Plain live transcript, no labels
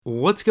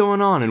What's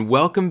going on, and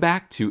welcome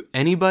back to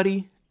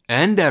Anybody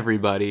and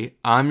Everybody.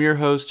 I'm your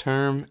host,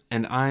 Herm,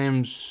 and I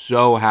am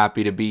so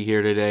happy to be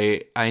here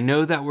today. I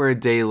know that we're a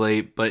day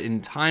late, but in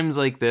times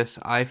like this,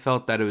 I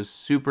felt that it was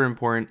super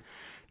important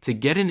to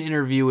get an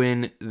interview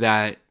in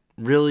that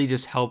really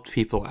just helped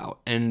people out.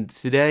 And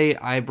today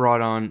I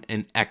brought on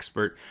an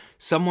expert,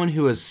 someone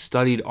who has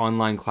studied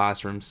online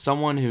classrooms,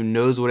 someone who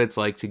knows what it's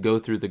like to go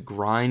through the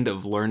grind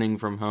of learning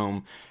from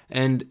home.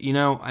 And,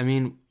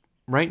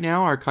 right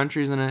now our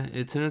country's in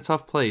a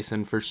tough place,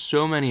 and for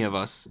so many of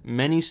us,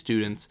 many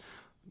students,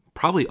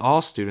 probably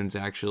all students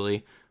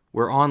actually,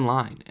 we're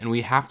online and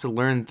we have to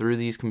learn through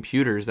these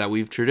computers that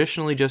we've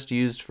traditionally just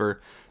used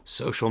for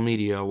social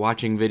media,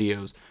 watching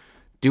videos,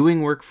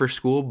 doing work for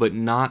school, but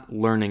not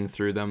learning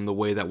through them the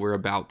way that we're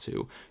about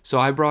to.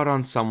 So I brought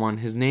on someone,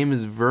 his name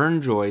is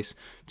Vern Joyce,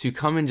 to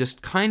come and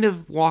just kind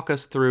of walk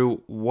us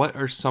through what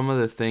are some of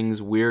the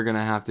things we're going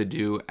to have to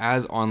do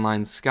as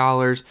online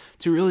scholars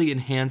to really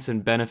enhance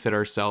and benefit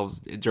ourselves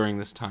during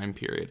this time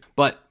period.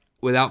 But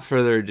without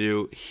further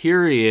ado,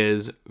 here he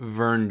is,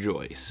 Vern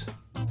Joyce.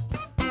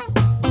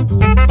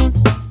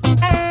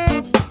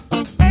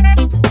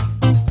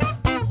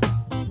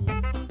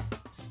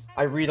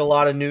 I read a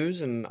lot of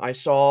news, and I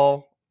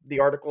saw the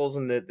articles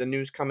and the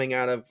news coming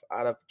out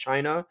of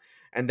China,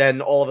 and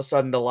then all of a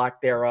sudden the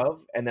lack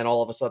thereof, and then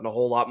all of a sudden a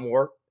whole lot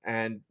more,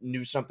 and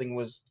knew something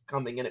was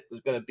coming and it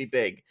was going to be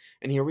big,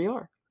 and here we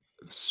are.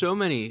 So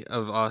many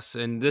of us,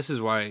 and this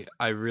is why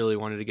I really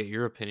wanted to get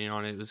your opinion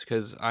on it, was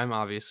because I'm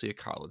obviously a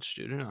college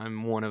student.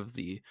 I'm one of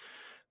the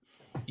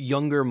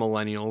younger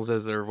millennials,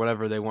 as or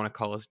whatever they want to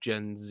call us,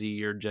 Gen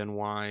Z or Gen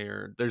Y,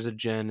 or there's a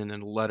Gen and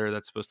a letter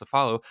that's supposed to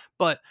follow.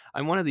 But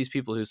I'm one of these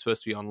people who's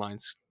supposed to be online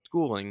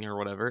schooling or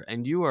whatever.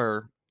 And you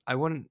are, I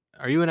wouldn't,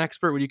 are you an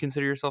expert? Would you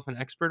consider yourself an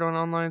expert on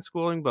online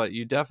schooling? But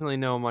you definitely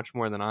know much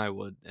more than I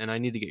would, and I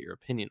need to get your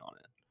opinion on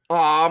it.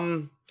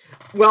 Um,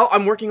 well,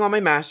 I'm working on my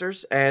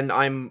master's, and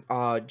I'm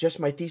just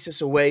my thesis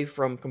away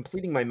from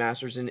completing my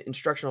master's in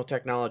instructional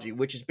technology,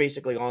 which is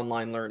basically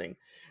online learning.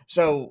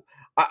 So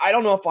I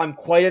don't know if I'm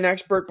quite an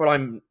expert, but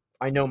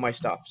I know my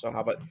stuff. So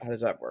how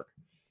does that work?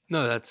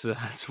 No,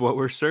 that's what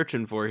we're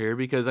searching for here,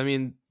 because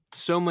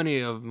so many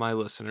of my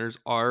listeners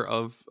are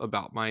of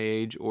about my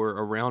age or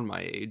around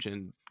my age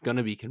and going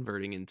to be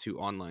converting into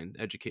online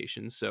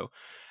education. So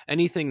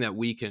anything that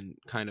we can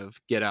kind of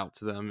get out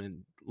to them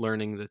and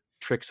learning the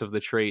tricks of the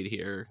trade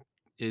here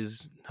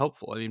is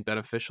helpful. I mean,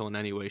 beneficial in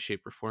any way,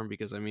 shape, or form,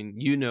 because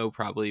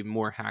probably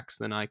more hacks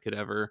than I could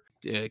ever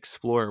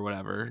explore or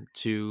whatever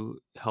to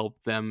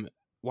help them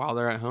while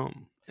they're at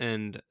home.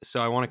 And so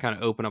I want to kind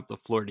of open up the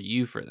floor to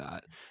you for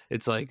that.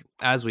 It's like,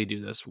 as we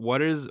do this,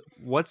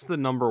 what's the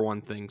number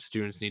one thing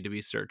students need to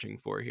be searching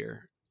for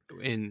here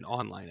in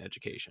online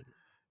education?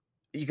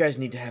 You guys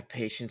need to have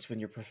patience with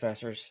your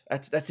professors.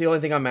 That's the only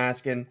thing I'm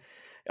asking.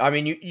 I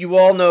mean, you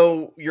all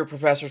know your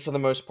professors for the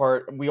most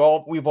part. We've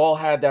all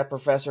had that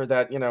professor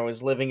that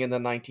is living in the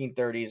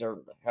 1930s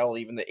or hell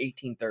even the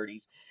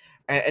 1830s,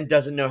 and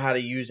doesn't know how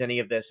to use any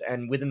of this.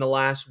 And within the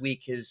last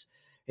week, his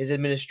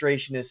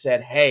administration has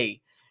said,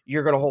 "Hey,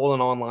 you're going to hold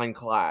an online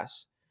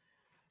class."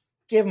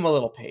 Give him a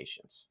little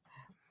patience.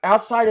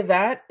 Outside of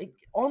that,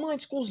 online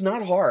school's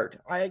not hard.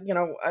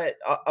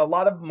 A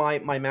lot of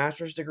my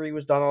master's degree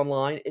was done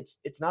online.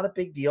 It's not a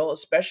big deal,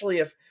 especially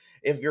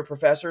if your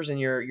professors and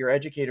your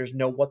educators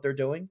know what they're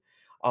doing.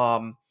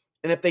 And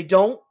if they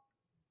don't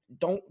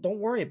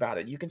worry about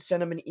it. You can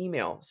send them an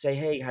email. Say,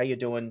 hey, how you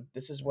doing?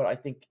 This is what I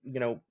think.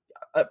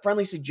 A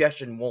friendly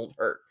suggestion won't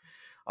hurt.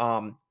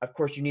 Of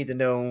course, you need to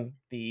know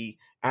the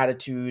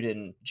attitude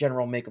and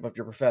general makeup of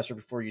your professor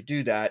before you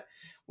do that.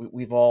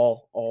 We've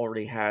all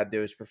already had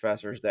those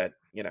professors that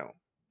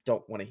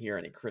don't want to hear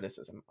any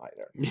criticism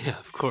either. Yeah,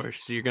 of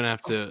course. You're gonna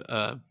have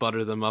to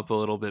butter them up a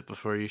little bit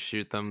before you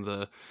shoot them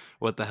the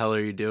 "what the hell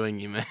are you doing"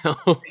 email.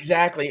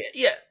 Exactly.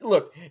 Yeah.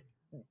 Look,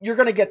 you're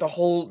gonna get the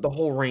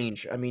whole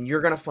range. I mean,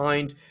 you're gonna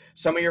find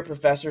some of your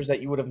professors that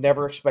you would have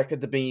never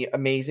expected to be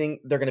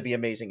amazing. They're gonna be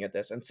amazing at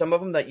this, and some of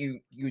them that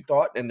you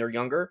thought and they're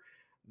younger,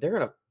 they're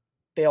gonna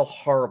fail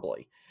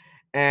horribly.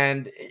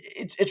 And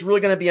it's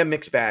really going to be a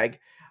mixed bag.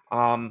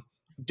 Um,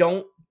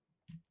 don't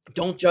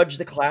don't judge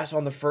the class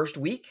on the first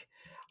week.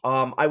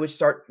 I would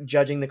start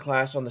judging the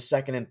class on the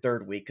second and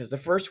third week because the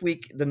first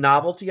week, the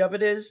novelty of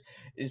it is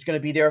going to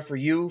be there for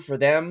you, for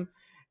them,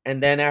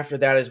 and then after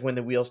that is when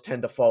the wheels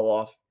tend to fall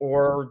off,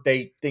 or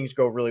things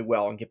go really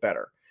well and get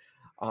better.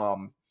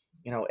 Um,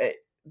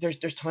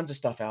 there's tons of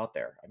stuff out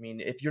there. I mean,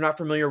 if you're not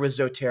familiar with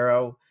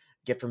Zotero,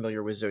 get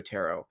familiar with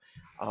Zotero.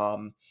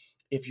 Um,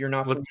 if you're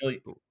not what's familiar,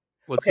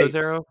 what's okay,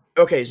 Zotero?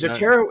 Okay, No.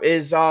 Zotero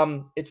is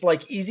it's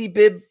like Easy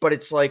Bib, but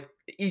it's like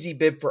Easy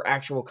Bib for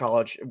actual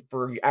college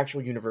for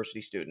actual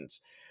university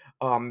students.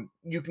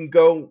 You can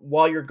go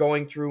while you're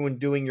going through and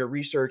doing your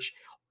research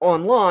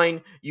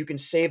online. You can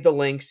save the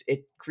links.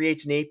 It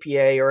creates an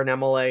APA or an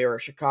MLA or a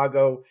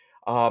Chicago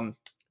um,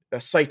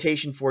 a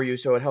citation for you,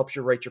 so it helps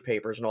you write your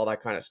papers and all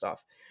that kind of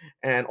stuff.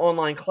 And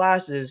online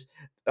classes,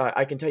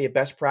 I can tell you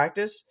best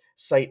practice: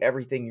 cite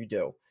everything you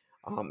do.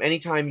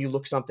 Anytime you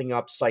look something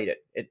up, cite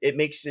it. It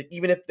makes it,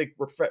 even if the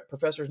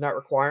professor is not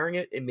requiring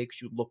it, it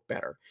makes you look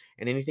better.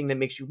 And anything that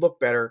makes you look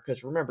better,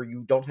 because remember,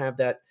 you don't have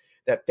that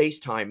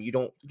FaceTime. You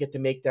don't get to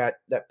make that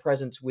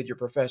presence with your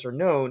professor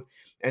known.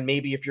 And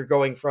maybe if you're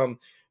going from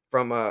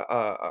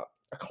a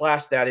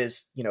class that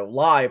is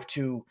live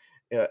to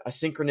a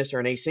synchronous or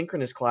an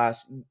asynchronous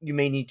class, you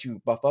may need to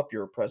buff up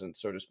your presence,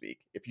 so to speak,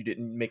 if you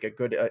didn't make a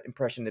good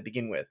impression to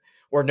begin with,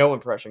 or no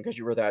impression because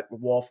you were that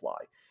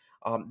wallfly.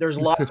 There's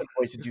lots of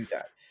ways to do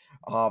that.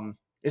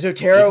 This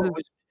Zotero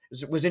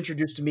is was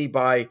introduced to me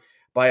by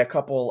a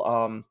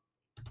couple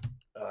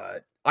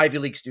Ivy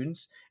League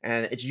students,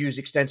 and it's used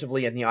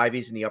extensively in the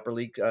Ivies and the upper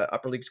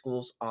league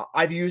schools.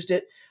 I've used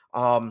it.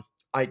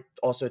 I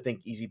also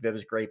think EasyBib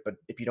is great, but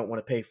if you don't want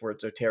to pay for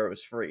it, Zotero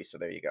is free. So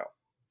there you go.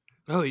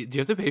 Oh, do you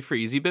have to pay for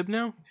EasyBib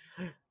now?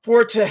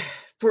 For it to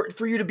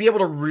for you to be able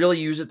to really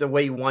use it the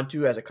way you want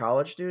to as a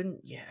college student,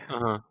 yeah.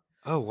 Uh-huh.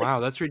 Oh, It's like, wow,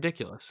 that's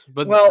ridiculous.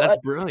 But well, that's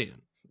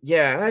brilliant.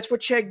 yeah, and that's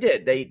what Chegg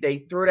did.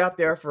 They threw it out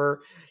there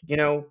for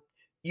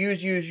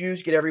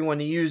use, get everyone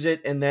to use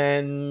it, and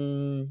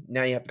then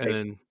now you have to And pay.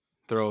 then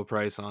throw a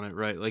price on it,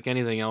 right? Like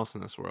anything else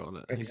in this world.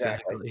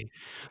 Exactly. Exactly.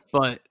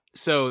 But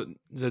so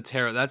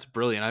Zotero, that's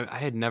brilliant. I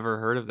had never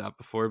heard of that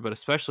before, but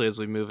especially as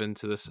we move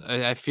into this,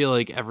 I feel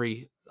like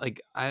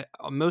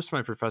most of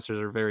my professors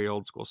are very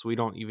old school, so we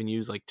don't even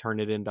use like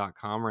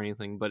turnitin.com or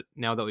anything. But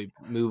now that we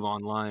move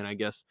online, I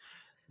guess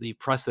the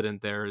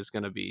precedent there is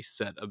going to be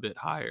set a bit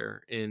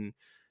higher in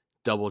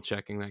double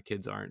checking that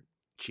kids aren't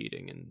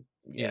cheating and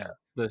Yeah.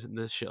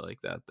 the shit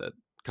like that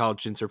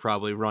college students are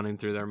probably running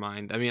through their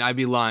mind. I mean, I'd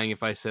be lying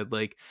if I said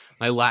like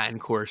my Latin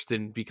course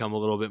didn't become a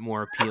little bit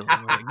more appealing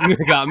when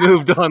it got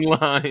moved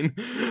online.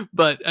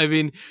 But I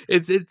mean,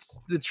 it's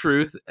the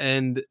truth,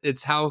 and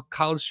it's how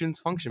college students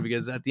function,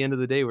 because at the end of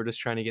the day, we're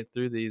just trying to get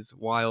through these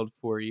wild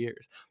 4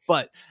 years.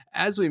 But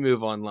as we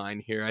move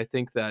online here, I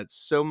think that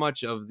so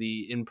much of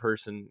the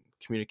in-person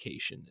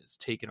communication is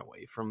taken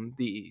away from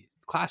the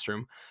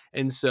classroom.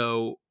 And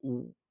so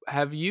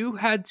have you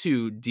had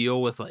to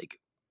deal with like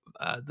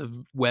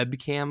the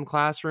webcam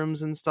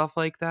classrooms and stuff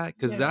like that?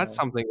 Because that's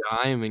Yeah. something that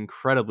I am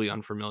incredibly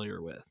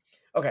unfamiliar with.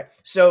 Okay,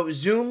 so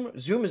Zoom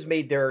has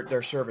made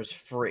their service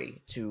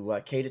free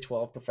to K to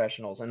 12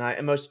 professionals,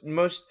 and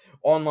most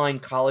online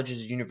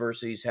colleges and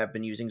universities have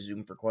been using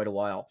Zoom for quite a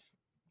while.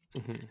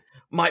 Mhm.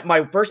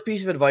 My first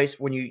piece of advice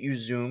when you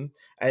use Zoom,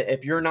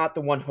 if you're not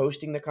the one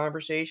hosting the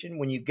conversation,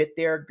 when you get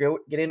there,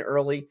 get in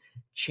early,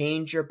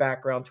 change your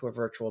background to a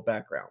virtual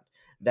background.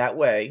 That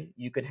way,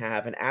 you can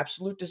have an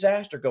absolute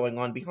disaster going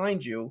on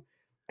behind you,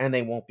 and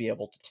they won't be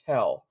able to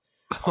tell.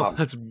 Oh, Um,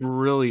 that's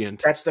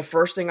brilliant. that's the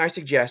first thing I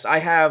suggest. I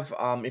have,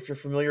 if you're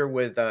familiar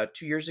with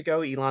 2 years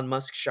ago, Elon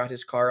Musk shot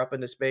his car up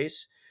into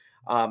space.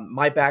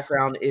 My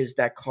background is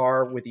that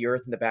car with the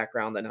Earth in the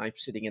background, and I'm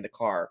sitting in the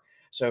car.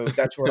 So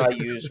that's what I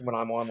use when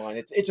I'm online.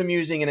 It's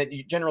amusing, and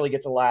it generally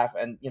gets a laugh.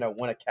 And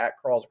when a cat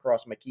crawls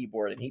across my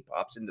keyboard and he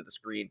pops into the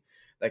screen,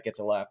 that gets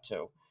a laugh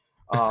too.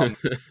 Um,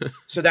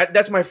 so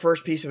that's my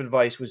first piece of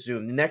advice with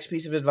Zoom. The next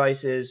piece of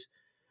advice is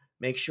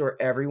make sure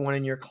everyone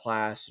in your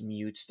class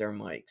mutes their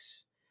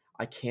mics.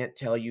 I can't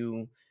tell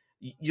you.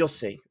 You'll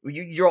see.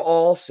 You'll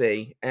all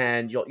see,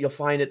 and you'll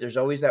find it. There's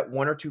always that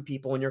one or two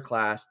people in your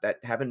class that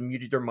haven't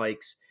muted their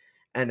mics,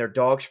 and their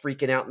dog's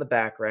freaking out in the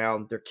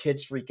background. Their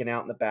kids freaking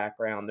out in the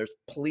background. There's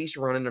police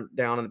running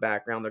down in the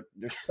background.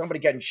 There's somebody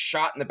getting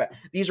shot in the back.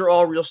 These are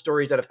all real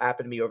stories that have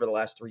happened to me over the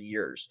last 3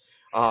 years.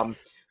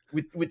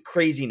 With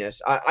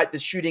craziness. The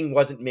shooting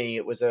wasn't me.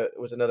 It was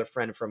another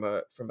friend from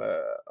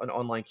an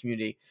online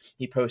community.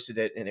 He posted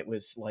it, and it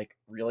was like,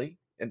 really,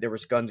 and there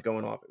was guns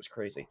going off. It was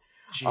crazy.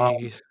 Um,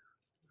 Jeez.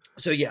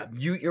 so yeah,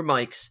 mute your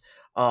mics,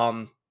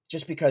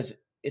 just because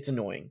it's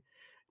annoying.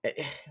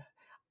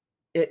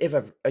 If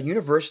a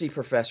university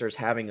professor is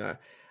having a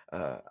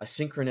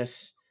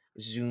synchronous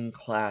Zoom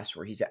class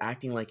where he's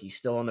acting like he's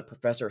still on the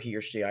professor, he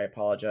or she, I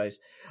apologize.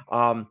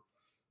 Um,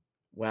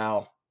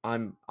 Wow,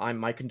 I'm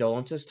my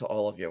condolences to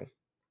all of you.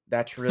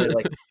 That's really,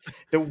 like,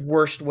 the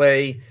worst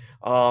way,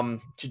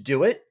 to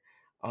do it.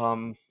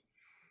 Um,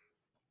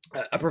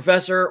 a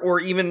professor or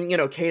even,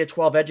 K to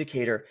 12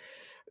 educator,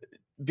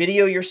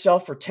 video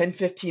yourself for 10,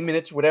 15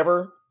 minutes,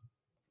 whatever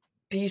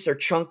piece or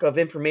chunk of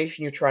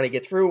information you're trying to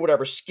get through,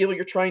 whatever skill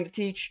you're trying to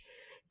teach,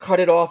 cut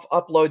it off,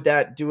 upload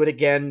that, do it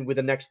again with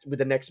the next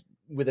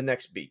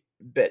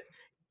bit.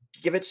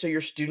 Give it so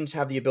your students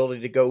have the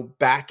ability to go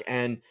back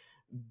and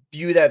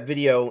view that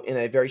video in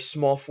a very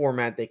small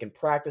format. They can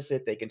practice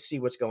it. They can see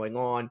what's going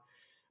on.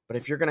 But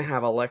if you're going to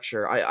have a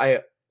lecture,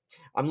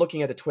 I'm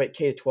looking at the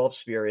K to 12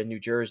 sphere in New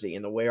Jersey,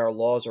 and the way our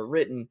laws are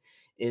written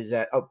is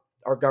that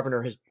our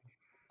governor has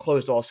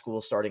closed all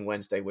schools starting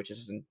Wednesday, which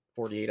is in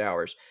 48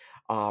 hours.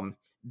 Um,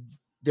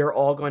 they're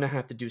all going to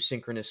have to do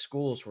synchronous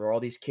schools where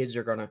all these kids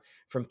are going to,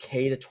 from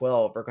K to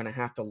 12, are going to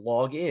have to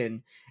log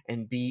in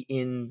and be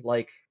in,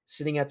 like,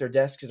 sitting at their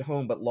desks at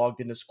home, but logged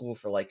into school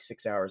for like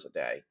 6 hours a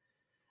day.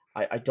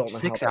 I don't know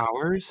how 6 that.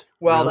 hours?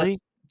 Well, that's Really?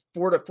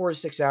 4 to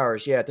 6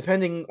 hours, yeah,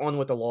 depending on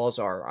what the laws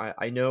are.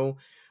 I know,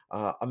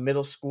 a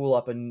middle school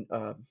up in,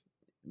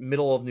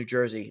 middle of New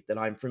Jersey that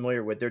I'm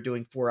familiar with, they're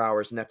doing 4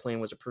 hours, and that plan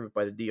was approved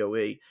by the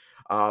DOE,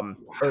 or Wow.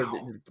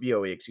 the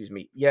BOE, excuse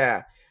me.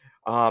 Yeah.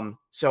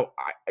 So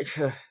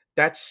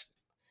that's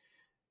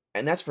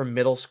that's for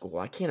middle school.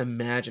 I can't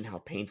imagine how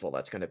painful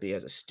that's going to be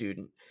as a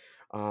student.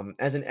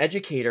 As an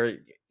educator,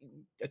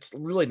 it's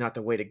really not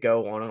the way to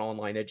go on an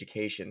online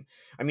education.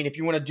 I mean, if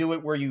you want to do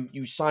it where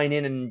you sign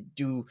in and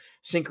do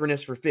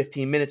synchronous for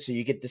 15 minutes so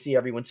you get to see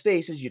everyone's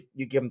faces, you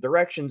give them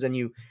directions and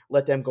you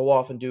let them go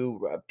off and do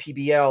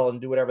PBL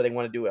and do whatever they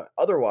want to do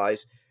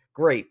otherwise,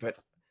 great. But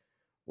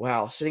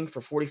wow, sitting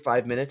for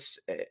 45 minutes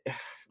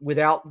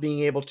without being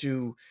able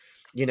to,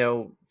 you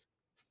know,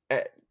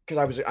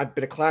 because I've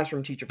been a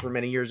classroom teacher for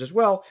many years as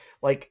well,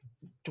 like,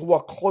 to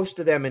walk close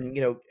to them and,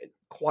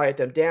 quiet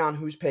them down,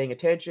 who's paying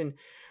attention,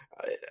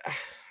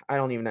 I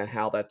don't even know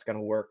how that's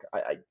gonna work.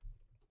 I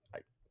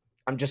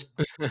I'm just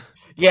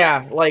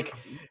yeah, like,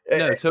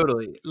 No,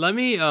 totally. Let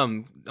me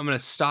I'm gonna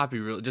stop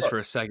you real just sure, for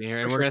a second here,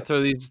 sure, and we're sure, gonna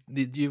sure.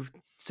 throw you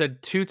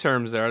said two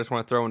terms there. I just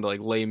want to throw into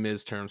like Les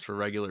Mis terms for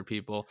regular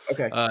people.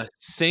 Okay.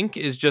 Sync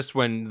is just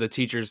when the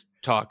teacher's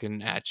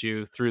talking at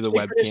you through the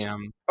Synchronous webcam.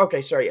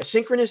 okay, sorry, yeah,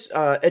 synchronous,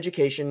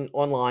 education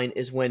online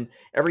is when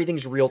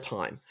everything's real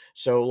time.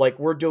 So, like,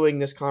 we're doing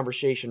this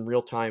conversation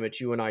real time, it's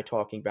you and I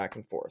talking back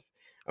and forth,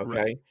 Right.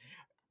 okay?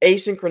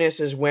 Asynchronous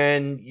is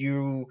when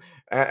you,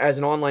 as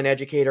an online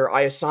educator,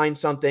 I assign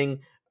something.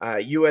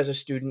 You, as a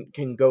student,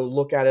 can go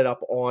look at it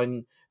up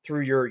on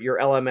through your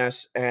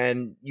LMS,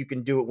 and you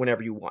can do it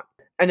whenever you want.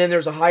 And then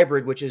there's a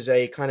hybrid, which is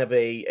a kind of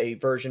a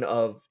version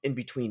of in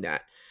between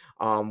that,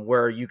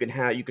 where you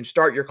can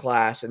start your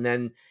class, and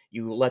then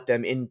you let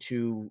them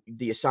into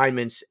the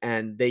assignments,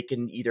 and they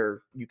can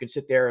either you can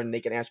sit there and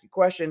they can ask you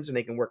questions, and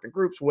they can work in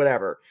groups,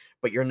 whatever.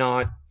 But you're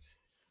not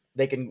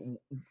they can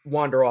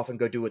wander off and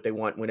go do what they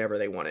want whenever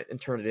they want it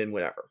and turn it in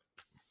whenever.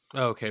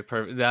 Okay,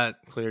 perfect. That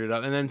cleared it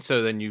up. And then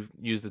so then you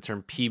use the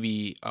term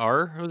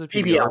PBR. What was it?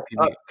 PBR, PBL,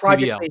 PB,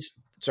 project PBL. based.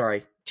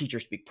 Sorry, teacher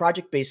speak.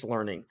 Project based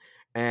learning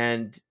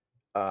and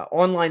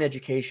online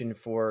education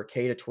for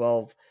K to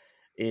 12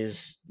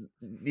 is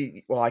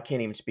well. I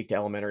can't even speak to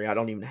elementary. I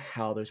don't even know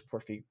how those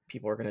poor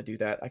people are going to do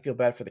that. I feel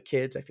bad for the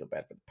kids. I feel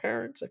bad for the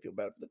parents. I feel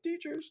bad for the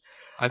teachers.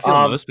 I feel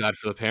Um, most bad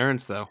for the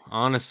parents though,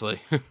 honestly.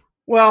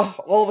 Well,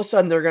 all of a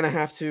sudden, they're gonna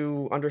have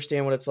to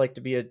understand what it's like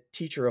to be a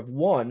teacher of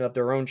one of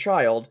their own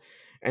child,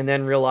 and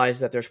then realize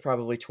that there's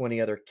probably 20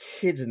 other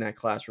kids in that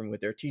classroom with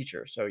their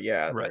teacher. So,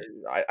 yeah, Right.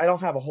 I don't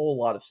have a whole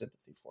lot of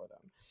sympathy for them.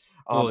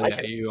 Well, I yeah,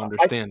 can you I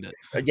understand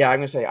it. yeah, I'm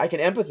gonna say I can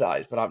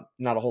empathize, but I'm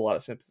not a whole lot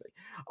of sympathy.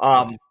 Right.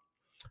 Um,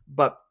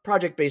 but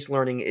project-based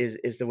learning is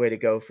the way to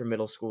go for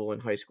middle school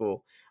and high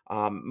school.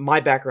 My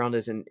background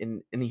is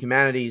in the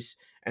humanities,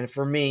 and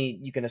for me,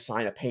 you can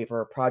assign a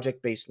paper.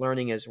 Project-based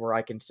learning is where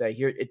I can say,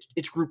 here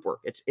it's group work.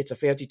 It's a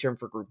fancy term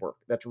for group work.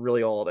 That's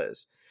really all it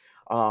is.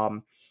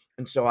 Um,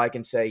 and so I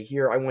can say,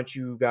 here I want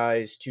you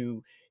guys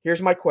to.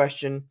 Here's my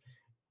question.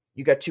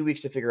 You got 2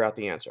 weeks to figure out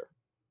the answer,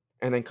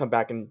 and then come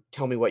back and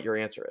tell me what your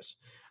answer is.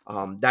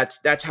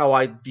 That's how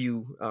I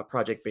view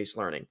project based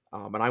learning,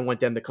 and I want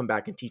them to come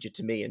back and teach it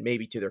to me and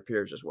maybe to their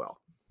peers as well.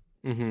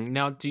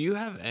 Now, do you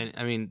have any?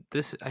 I mean,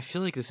 this. I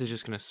feel like this is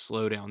just going to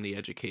slow down the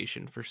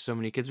education for so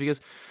many kids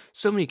because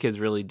so many kids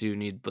really do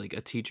need like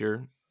a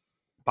teacher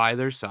by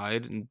their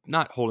side and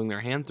not holding their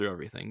hand through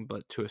everything,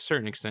 but to a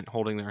certain extent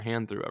holding their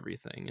hand through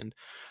everything. And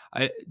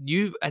I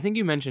think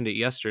you mentioned it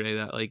yesterday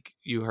that like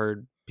you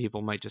heard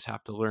people might just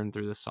have to learn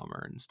through the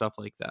summer and stuff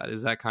like that.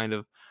 Is that kind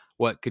of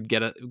what could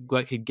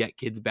get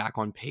kids back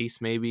on pace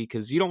maybe?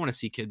 Because you don't want to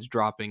see kids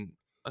dropping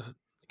like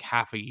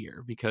half a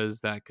year because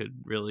that could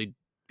really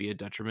be a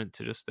detriment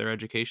to just their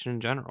education in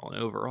general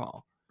and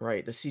overall.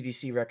 Right. The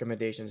CDC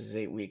recommendations is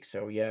 8 weeks.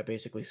 So yeah,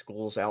 basically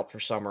school's out for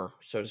summer,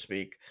 so to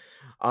speak.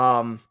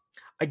 Um,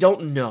 I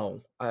don't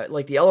know.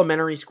 Like the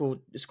elementary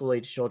school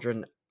age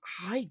children,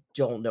 I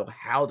don't know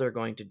how they're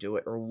going to do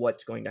it or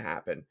what's going to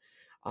happen.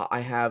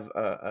 I have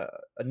a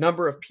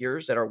number of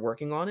peers that are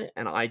working on it,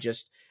 and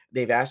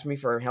they've asked me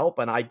for help,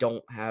 and I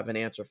don't have an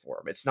answer for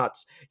them. It's not,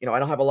 I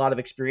don't have a lot of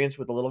experience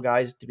with the little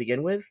guys to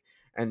begin with,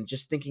 and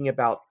just thinking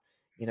about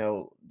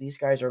these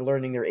guys are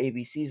learning their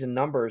ABCs and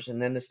numbers,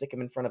 and then to stick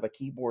them in front of a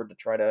keyboard to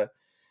try to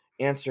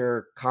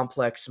answer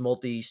complex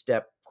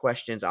multi-step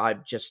questions. I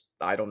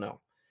don't know.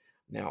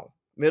 Now,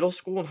 middle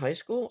school and high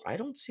school, I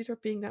don't see there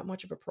being that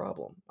much of a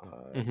problem.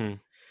 Hmm.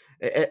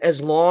 As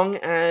long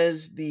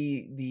as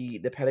the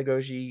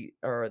pedagogy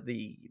or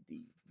the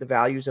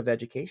values of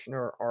education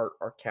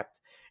are kept,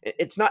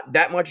 it's not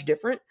that much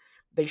different.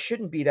 They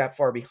shouldn't be that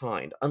far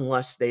behind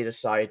unless they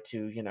decide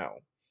to,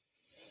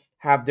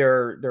 have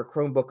their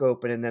Chromebook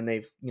open and then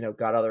they've,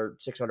 got other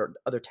 600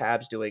 other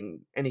tabs doing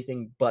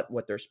anything but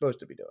what they're supposed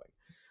to be doing.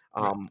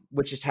 Right.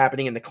 Which is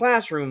happening in the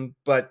classroom,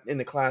 but in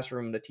the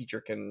classroom, the teacher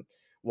can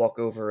walk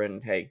over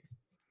and, hey,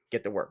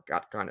 get to work,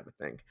 got kind of a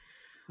thing.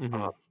 Um,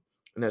 Hmm.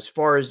 and as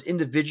far as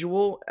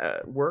individual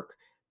work,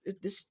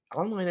 this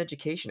online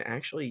education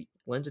actually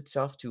lends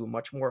itself to a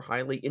much more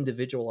highly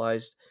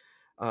individualized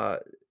uh,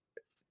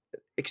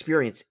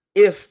 experience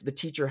if the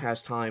teacher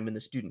has time and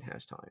the student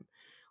has time.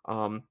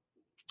 Um,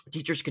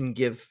 teachers can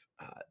give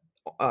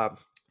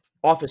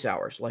office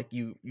hours like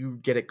you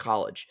get at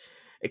college,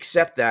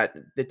 except that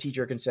the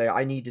teacher can say,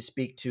 I need to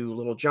speak to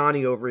little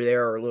Johnny over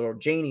there or little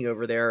Janie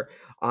over there.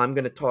 I'm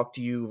going to talk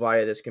to you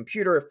via this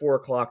computer at 4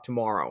 o'clock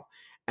tomorrow.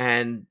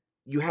 And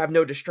you have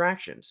no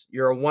distractions.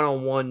 You're a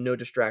one-on-one, no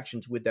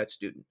distractions with that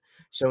student.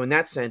 So in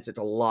that sense, it's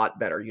a lot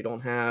better. You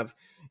don't have,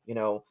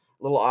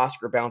 little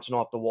Oscar bouncing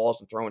off the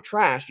walls and throwing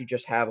trash. You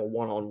just have a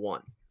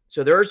one-on-one.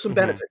 So there are some Hmm.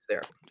 benefits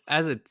there.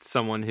 As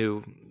someone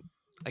who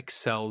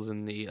excels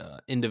in the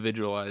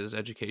individualized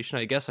education,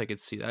 I guess I could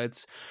see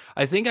that.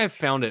 I think I've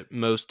found it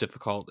most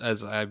difficult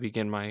as I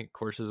begin my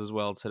courses as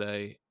well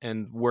today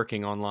and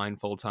working online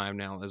full time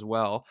now as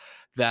well,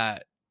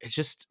 that it's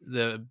just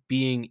the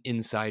being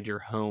inside your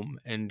home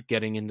and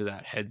getting into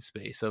that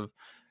headspace of,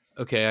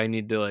 okay, I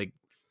need to like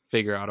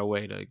figure out a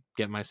way to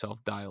get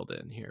myself dialed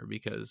in here,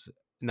 because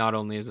not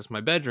only is this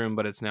my bedroom,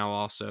 but it's now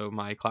also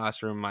my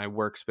classroom, my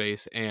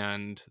workspace,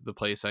 and the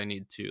place I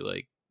need to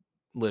like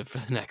live for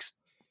the next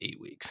 8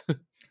 weeks.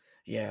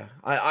 Yeah,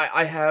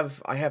 I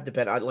have the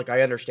bed.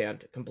 I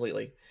understand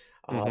completely.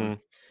 Um, Hmm.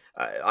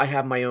 I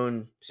have my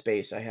own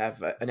space. I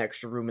have an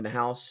extra room in the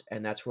house,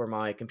 and that's where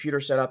my computer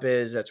setup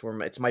is. That's where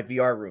it's my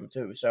VR room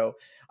too. So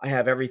I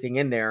have everything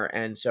in there.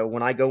 And so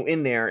when I go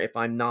in there, if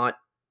I'm not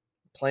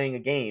playing a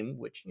game,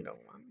 which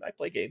I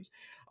play games,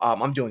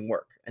 I'm doing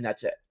work, and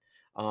that's it.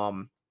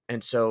 Um,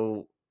 and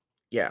so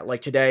yeah,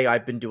 like today,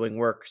 I've been doing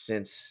work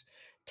since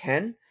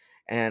 10,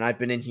 and I've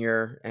been in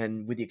here,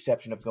 and with the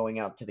exception of going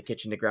out to the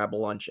kitchen to grab a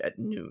lunch at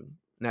noon,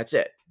 and that's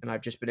it. And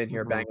I've just been in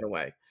here Hmm. banging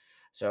away.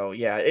 So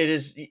yeah,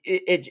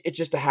 it's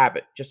just a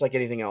habit, just like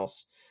anything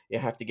else. You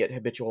have to get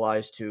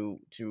habitualized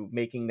to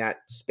making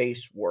that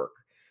space work.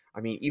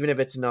 I mean, even if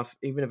it's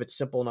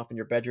simple enough in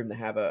your bedroom to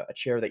have a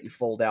chair that you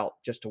fold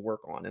out just to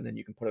work on, and then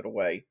you can put it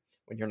away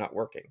when you're not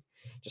working.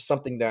 Just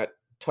something that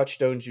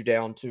touchstones you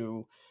down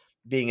to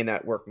being in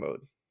that work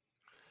mode.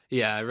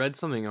 Yeah, I read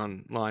something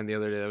online the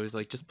other day that was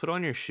like, just put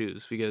on your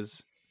shoes,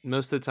 because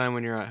most of the time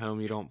when you're at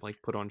home, you don't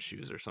like put on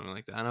shoes or something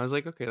like that. And I was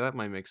like, okay, that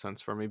might make sense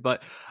for me.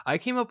 But I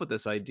came up with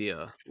this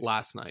idea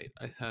last night,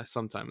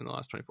 sometime in the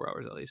last 24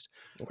 hours at least.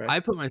 Okay. I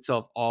put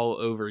myself all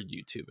over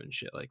YouTube and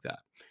shit like that.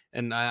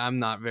 And I'm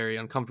not very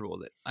uncomfortable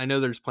with it. I know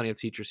there's plenty of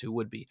teachers who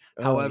would be.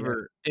 Oh yeah.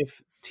 However,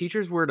 if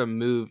teachers were to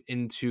move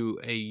into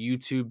a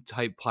YouTube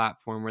type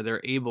platform where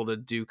they're able to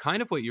do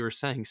kind of what you were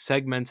saying,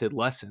 segmented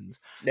lessons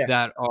Yeah.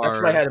 that That's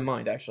what I are, had in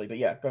mind actually. But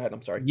yeah, go ahead.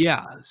 I'm sorry.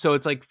 yeah, so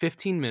it's like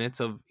 15 minutes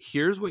of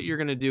here's what you're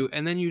gonna do,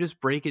 and then you just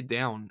break it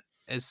down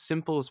as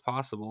simple as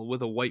possible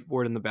with a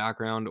whiteboard in the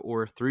background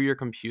or through your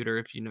computer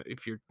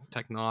if you're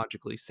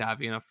technologically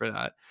savvy enough for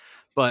that.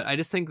 But I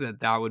just think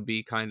that that would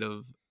be kind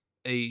of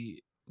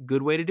a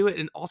good way to do it,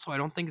 and also I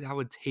don't think that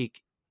would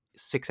take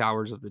 6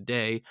 hours of the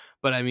day,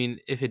 but I mean,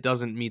 if it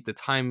doesn't meet the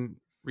time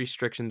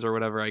restrictions or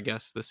whatever, I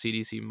guess the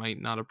CDC might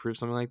not approve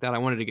something like that. I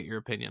wanted to get your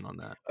opinion on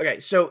that. Okay,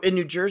 so in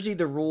New Jersey,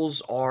 the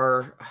rules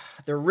are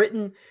they're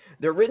written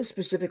they're written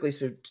specifically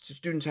so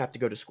students have to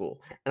go to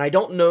school, and I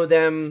don't know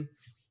them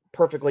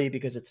perfectly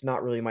because it's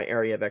not really my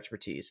area of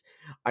expertise.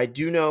 I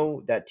do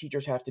know that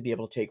teachers have to be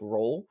able to take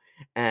roll,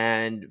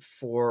 and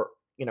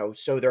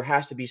so there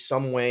has to be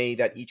some way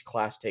that each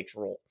class takes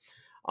roll.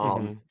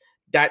 Um, Mhm.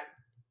 that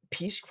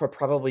piece could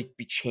probably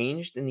be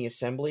changed in the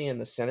Assembly and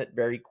the Senate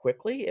very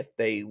quickly if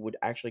they would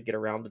actually get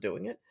around to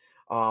doing it.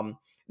 Um,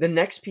 the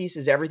next piece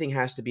is everything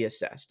has to be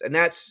assessed, and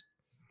that's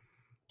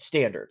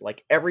standard.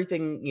 Like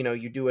everything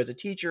you do as a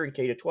teacher in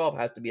K to 12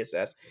 has to be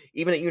assessed.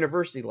 Even at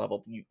university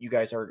level, you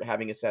guys are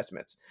having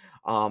assessments.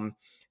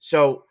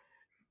 So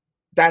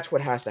that's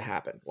what has to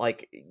happen.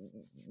 Like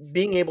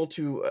being able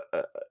to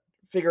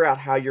figure out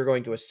how you're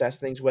going to assess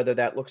things, whether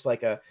that looks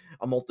like a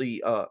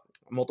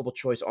multiple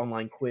choice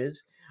online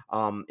quiz.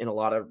 In a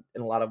lot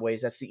of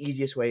ways, that's the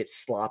easiest way. It's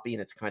sloppy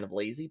and it's kind of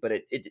lazy, but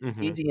it's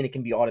Mhm. easy and it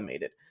can be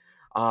automated.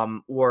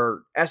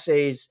 Or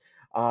essays.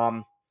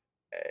 Um,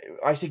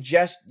 I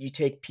suggest you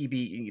take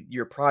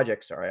your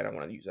projects. Sorry, I don't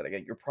want to use that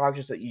again. Your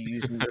projects that you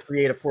use and you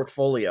create a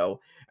portfolio,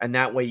 and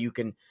that way you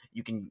can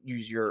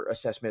use your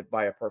assessment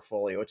by a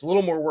portfolio. It's a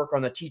little more work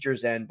on the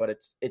teacher's end, but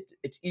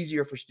it's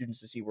easier for students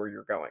to see where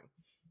you're going.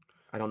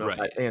 I don't know if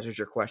that Right. answers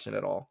your question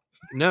at all.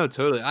 No,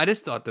 totally. I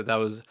just thought that that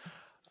was,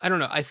 I don't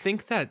know. I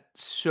think that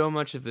so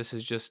much of this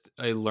is just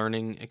a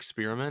learning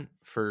experiment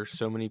for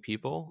so many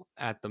people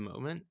at the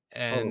moment.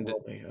 Oh, it And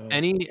will be. Oh,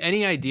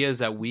 any ideas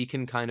that we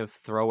can kind of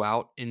throw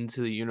out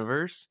into the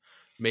universe,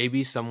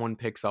 maybe someone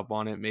picks up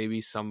on it,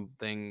 maybe some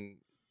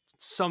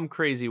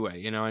crazy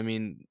way, I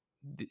mean,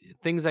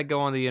 things that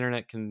go on the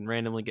internet can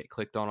randomly get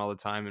clicked on all the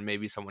time, and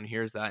maybe someone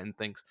hears that and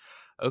thinks,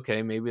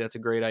 okay, maybe that's a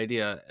great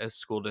idea. A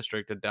school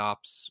district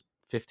adopts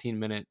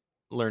 15-minute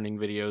learning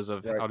videos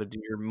of right. how to do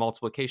your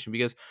multiplication,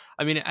 because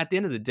I mean, at the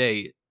end of the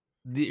day,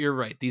 you're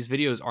right, these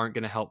videos aren't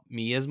going to help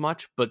me as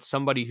much, but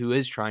somebody who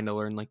is trying to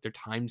learn like their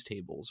times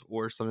tables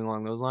or something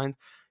along those lines,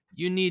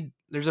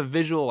 there's a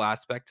visual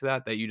aspect to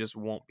that that you just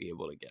won't be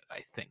able to get, I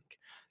think.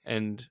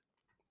 And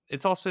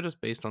it's also just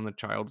based on the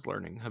child's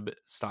learning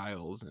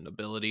styles and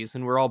abilities,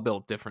 and we're all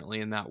built differently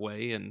in that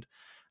way. And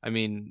I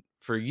mean,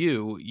 for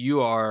you,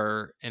 you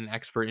are an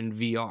expert in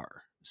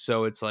VR.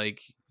 So it's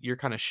like you're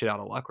kind of shit out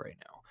of luck right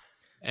now.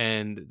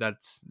 And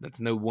that's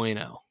no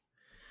bueno.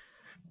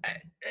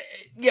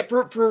 Yeah,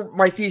 for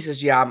my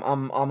thesis, yeah,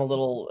 I'm a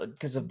little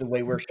because of the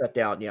way we're shut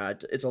down. Yeah,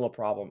 it's a little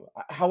problem.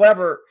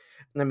 However,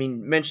 I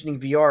mean, mentioning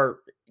VR,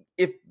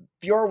 if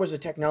VR was a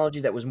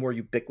technology that was more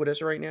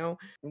ubiquitous right now,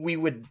 we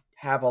would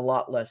have a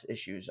lot less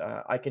issues.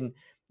 I can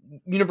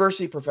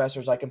university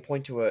professors, I can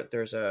point to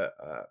there's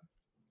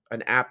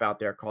an app out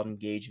there called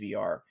Engage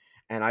VR,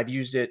 and I've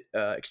used it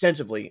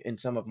extensively in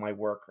some of my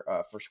work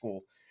for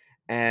school.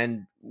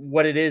 And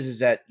what it is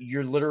that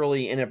you're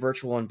literally in a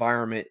virtual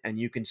environment and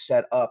you can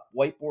set up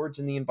whiteboards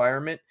in the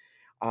environment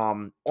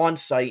on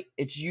site.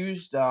 It's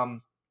used a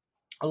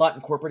lot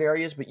in corporate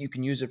areas, but you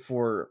can use it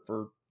for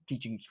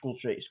teaching school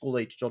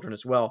age children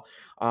as well.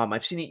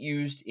 I've seen it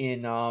used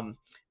in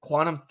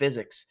quantum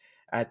physics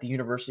at the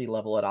university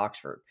level at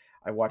Oxford.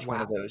 I watched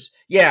one of Wow. those.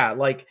 Yeah,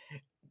 like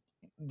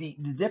the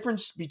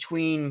difference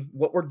between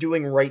what we're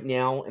doing right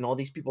now and all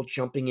these people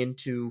jumping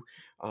into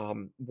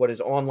what is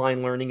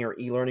online learning or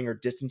e-learning or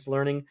distance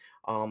learning.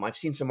 I've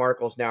seen some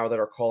articles now that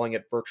are calling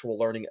it virtual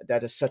learning.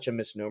 That is such a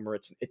misnomer.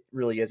 It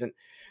really isn't.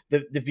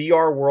 The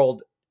VR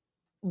world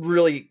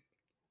really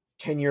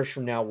 10 years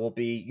from now will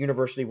be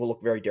university will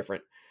look very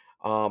different,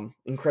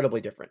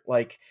 incredibly different.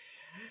 Like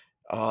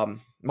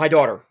my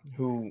daughter,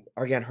 who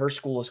again her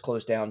school is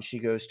closed down, she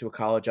goes to a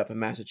college up in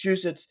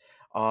Massachusetts.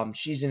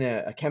 She's in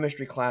a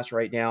chemistry class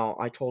right now.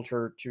 I told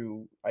her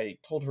to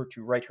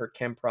write her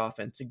chem prof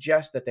and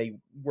suggest that they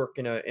work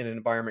in an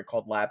environment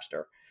called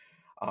Labster.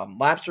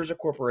 Labster is a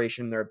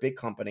corporation; they're a big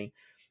company,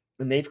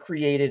 and they've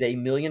created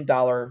 $1 million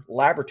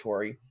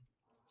laboratory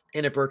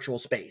in a virtual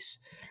space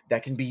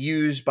that can be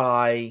used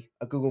by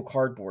a Google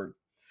Cardboard,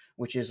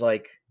 which is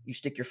like you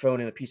stick your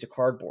phone in a piece of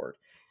cardboard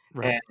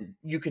and Right.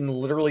 you can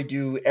literally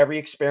do every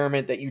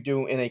experiment that you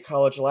do in a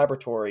college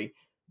laboratory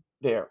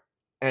there,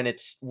 and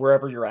it's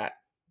wherever you're at.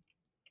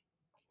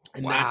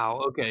 And that's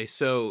Wow. Okay.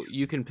 So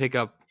you can pick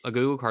up a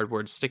Google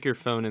Cardboard, stick your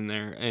phone in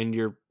there, and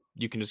you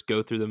can just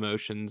go through the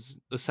motions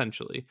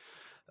essentially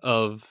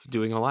of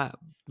doing a lab,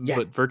 yeah,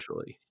 but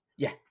virtually.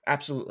 yeah,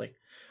 absolutely.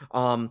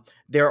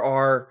 There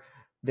are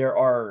there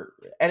are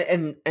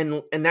and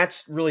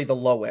that's really the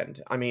low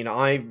end. I mean,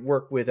 I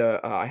work with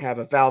I have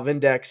a Valve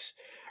Index,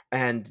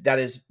 and that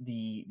is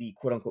the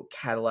quote unquote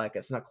Cadillac.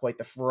 It's not quite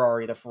the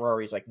Ferrari. The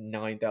Ferrari is like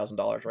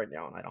 $9,000 right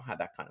now, and I don't have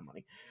that kind of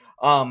money.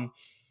 Um,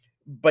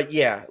 but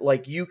yeah,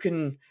 like you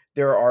can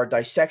there are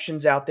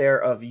dissections out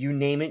there of you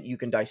name it, you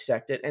can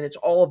dissect it, and it's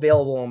all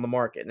available on the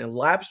market. And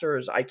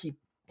Labsters, I keep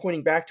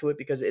pointing back to it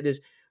because it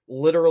is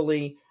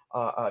literally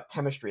a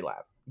chemistry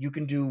lab. You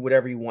can do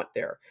whatever you want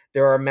there.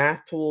 There are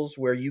math tools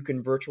where you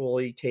can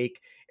virtually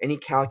take any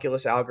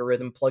calculus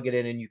algorithm, plug it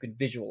in, and you can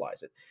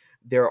visualize it.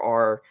 There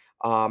are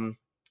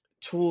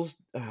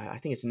tools, I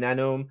think it's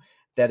Nanome,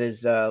 that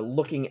is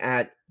looking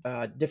at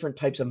different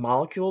types of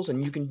molecules,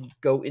 and you can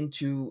go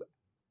into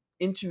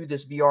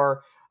this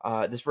VR,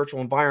 this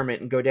virtual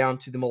environment, and go down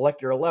to the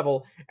molecular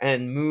level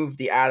and move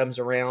the atoms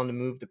around and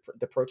move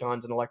the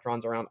protons and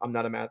electrons around. I'm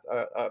not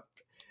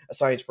a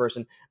science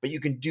person, but you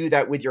can do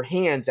that with your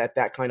hands at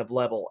that kind of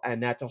level,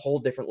 and that's a whole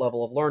different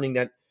level of learning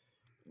that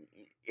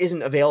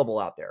isn't available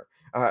out there.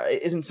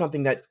 Isn't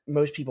something that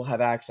most people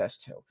have access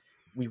to.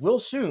 We will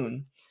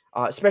soon,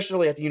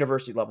 especially at the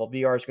university level.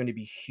 VR is going to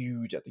be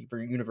huge at the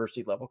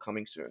university level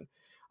coming soon.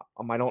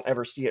 I don't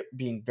ever see it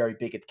being very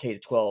big at K to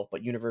 12,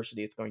 but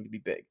university it's going to be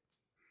big.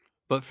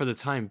 But for the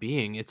time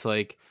being, it's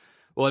like,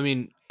 well, I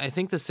mean, I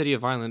think the city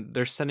of Ireland,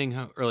 they're sending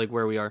home, or like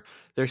where we are,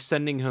 they're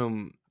sending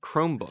home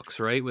Chromebooks,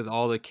 right, with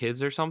all the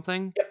kids or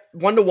something. Yep,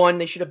 1 to 1.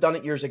 They should have done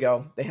it years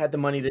ago. They had the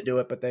money to do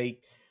it, but they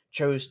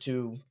chose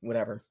to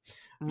whatever.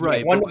 Yeah,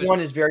 Right, one but to one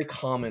is very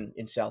common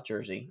in South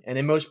Jersey and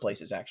in most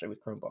places actually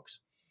with Chromebooks.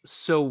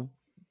 so,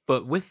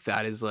 but with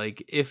that is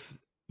like, if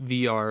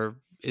VR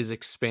is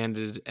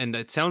expanded, and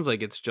it sounds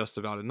like it's just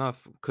about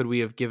enough, could we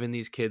have given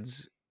these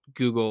kids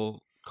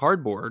Google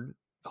Cardboard,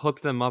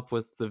 hook them up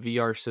with the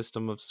VR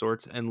system of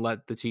sorts, and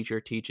let the teacher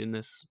teach in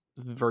this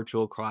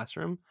virtual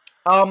classroom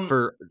Um,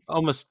 for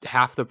almost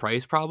half the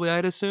price, probably,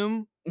 I'd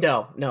assume?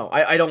 no, no,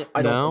 I don't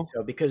think No?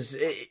 so because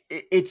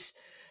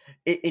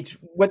it's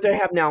what they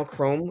have now.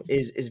 Chrome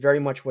is very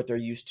much what they're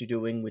used to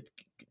doing with.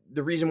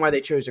 The reason why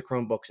they chose the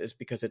Chromebooks is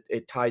because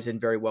it ties in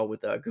very well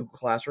with Google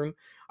Classroom.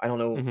 I don't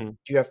know. Mhm.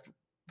 Do you have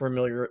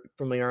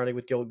familiarity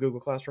with Google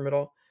Classroom at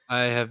all?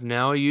 I have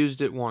now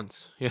used it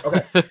once. Yeah.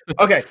 Okay.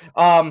 Okay.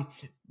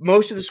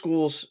 Most of the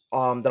schools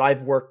that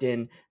I've worked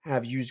in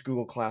have used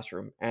Google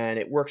Classroom, and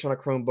it works on a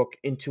Chromebook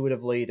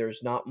intuitively.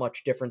 There's not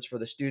much difference for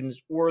the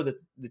students or the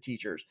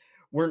teachers.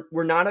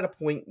 We're not at a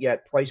point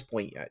yet, price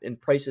point yet, and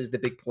price is the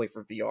big point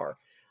for VR,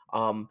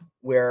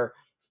 where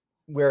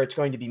it's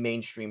going to be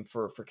mainstream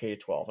for K to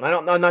 12, and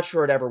I'm not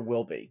sure it ever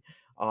will be.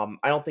 I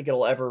don't think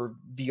it'll ever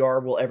VR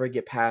will ever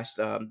get past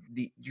I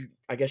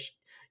guess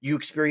you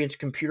experienced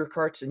computer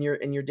carts in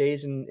your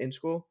days in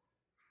school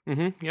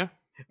Mhm, yeah.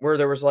 where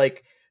there was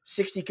like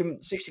 60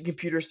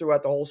 computers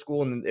throughout the whole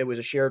school and it was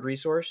a shared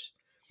resource.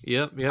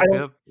 Yep, I yep,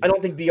 don't yep. I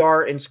don't think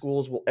VR in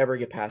schools will ever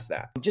get past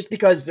that. Just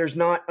because there's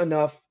not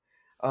enough,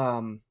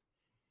 um,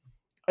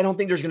 I don't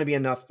think there's going to be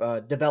enough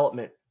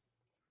development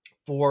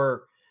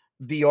for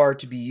VR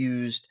to be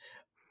used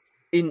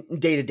in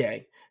day to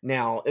day.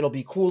 Now, it'll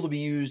be cool to be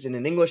used in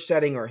an English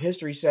setting or a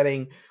history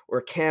setting or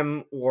a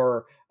chem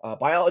or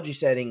biology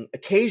setting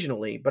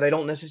occasionally, but I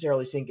don't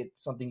necessarily think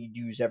it's something you'd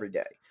use every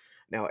day.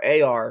 Now,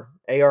 AR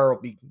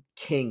will be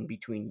king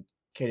between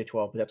K to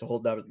 12, but that's a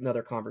whole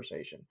another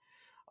conversation.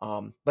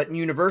 But in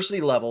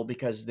university level,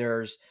 because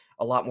there's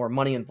a lot more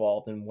money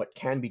involved in what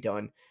can be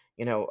done,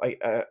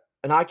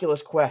 an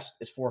Oculus Quest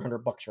is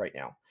 $400 right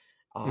now.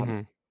 Um,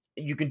 Hmm.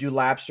 you can do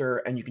Labster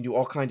and you can do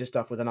all kinds of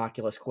stuff with an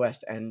Oculus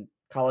Quest, and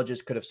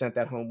colleges could have sent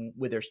that home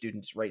with their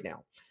students right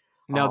now.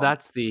 Now Um,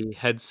 that's the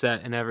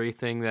headset and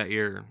everything that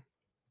you're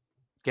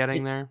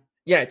getting it, there?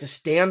 yeah, it's a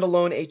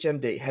standalone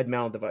HMD head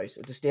mounted device.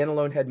 It's a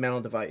standalone head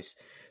mounted device.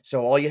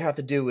 So all you have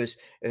to do is,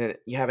 and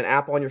you have an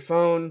app on your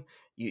phone.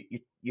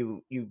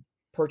 You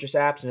purchase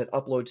apps and it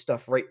uploads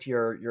stuff right to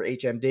your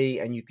HMD,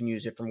 and you can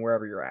use it from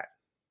wherever you're at.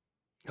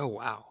 Oh,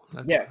 wow.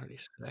 That's Yeah, pretty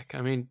sick.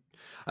 I mean,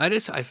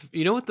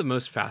 you know what the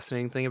most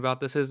fascinating thing about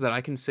this is that I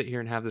can sit here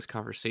and have this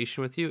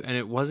conversation with you, and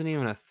it wasn't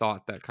even a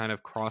thought that kind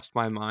of crossed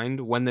my mind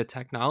when the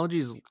technology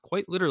is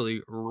quite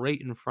literally right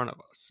in front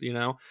of us, you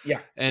know?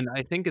 yeah. And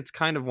I think it's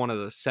kind of one of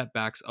the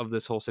setbacks of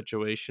this whole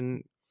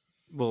situation.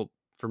 Well,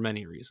 for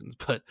many reasons,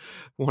 but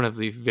one of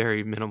the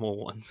very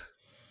minimal ones.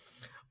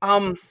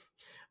 Um,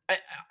 I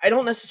I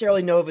don't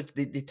necessarily know if it's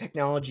the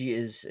technology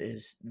is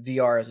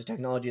VR as a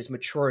technology is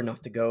mature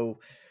enough to go,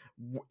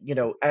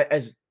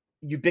 as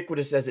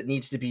ubiquitous as it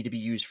needs to be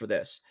used for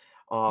this.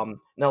 Now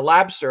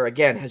Labster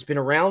again has been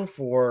around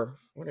for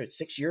what is it,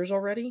 6 years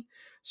already,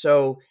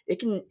 so it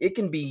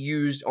can be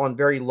used on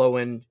very low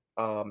end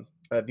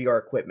VR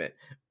equipment,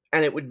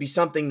 and it would be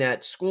something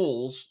that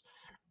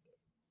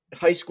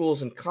high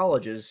schools and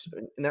colleges,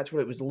 and that's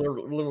what it was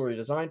literally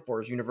designed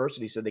for, is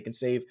universities, so they can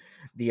save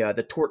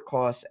the tort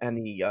costs and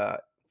the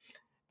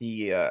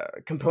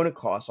component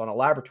costs on a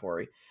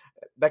laboratory.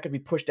 That could be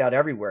pushed out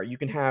everywhere. You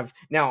can have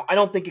now. I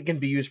don't think it can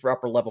be used for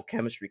upper level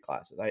chemistry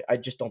classes. I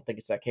just don't think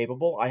it's that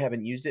capable. I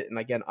haven't used it, and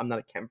again, I'm not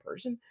a chem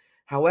person.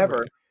 However,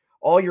 Right.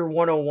 all your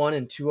 101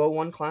 and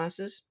 201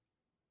 classes,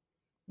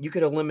 you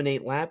could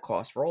eliminate lab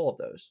costs for all of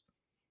those.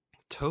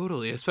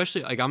 Totally.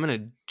 Especially like I'm in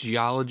a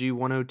geology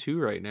 102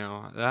 right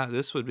now.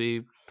 This would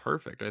be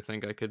perfect. I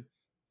think I could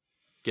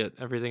get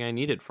everything I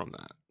needed from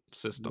that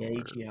system. Yay,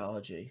 Or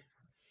geology!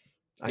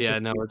 I yeah,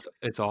 took no,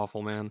 it's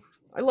awful, man.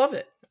 I love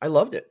it. I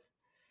loved it.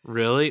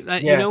 Really? You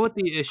Yeah. know what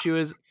the issue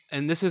is?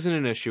 And this isn't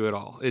an issue at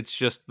all. It's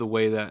just the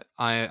way that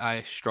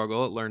I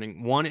struggle at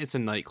learning. One, it's a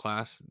night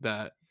class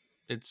that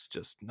it's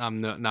just I'm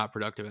not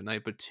productive at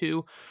night. But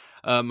two,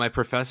 my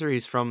professor,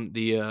 he's from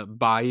the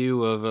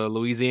bayou of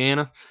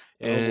Louisiana,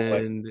 Oh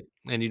boy.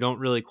 and you don't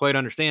really quite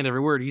understand every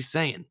word he's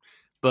saying.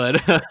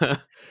 But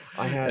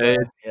I had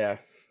it's yeah.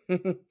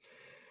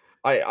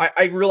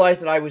 I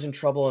realized that I was in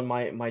trouble in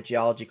my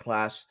geology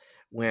class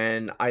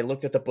when I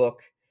looked at the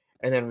book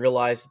and then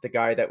realized that the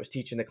guy that was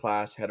teaching the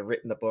class had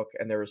written the book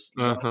and there was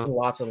lots uh-huh. and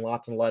lots and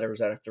lots and letters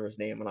after his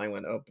name and I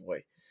went, "Oh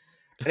boy."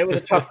 And it was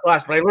a tough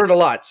class, but I learned a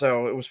lot,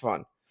 so it was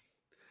fun.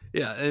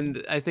 Yeah,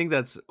 and I think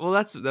that's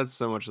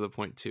so much of the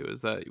point too,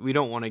 is that we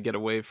don't want to get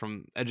away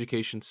from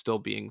education still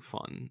being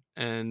fun.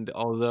 And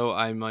although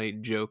I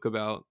might joke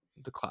about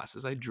the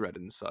classes I dread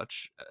and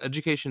such,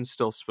 education's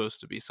still supposed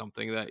to be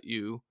something that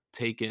you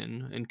take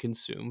in and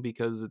consume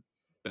because it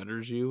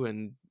betters you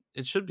and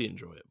it should be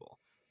enjoyable,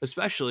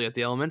 especially at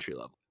the elementary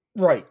level.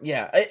 Right,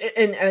 yeah.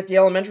 And at the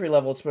elementary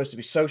level it's supposed to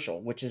be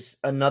social, which is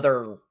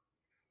another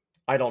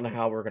I don't know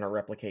how we're going to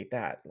replicate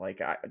that.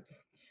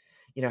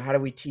 How do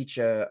we teach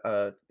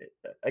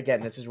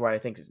again, this is why I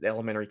think the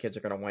elementary kids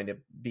are going to wind up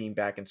being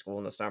back in school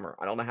in the summer.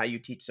 I don't know how you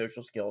teach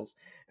social skills,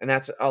 and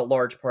that's a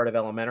large part of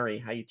elementary,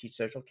 how you teach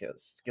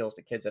skills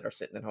to kids that are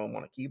sitting at home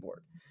on a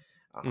keyboard.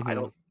 I Hmm.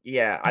 don't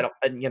yeah, I don't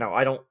and,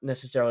 I don't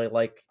necessarily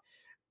like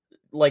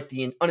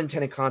the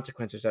unintended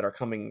consequences that are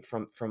coming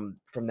from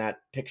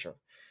that picture.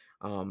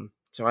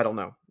 So I don't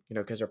know,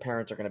 because their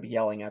parents are going to be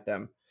yelling at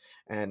them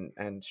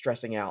and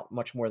stressing out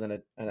much more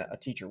than a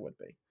teacher would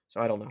be. So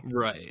I don't know.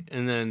 Right.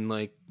 And then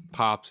like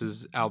pops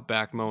is out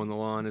back mowing the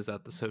lawn. Is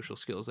that the social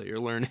skills that you're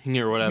learning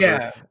or whatever?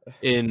 Yeah.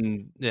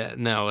 Yeah,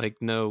 no, like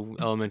no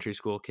elementary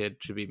school kid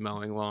should be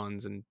mowing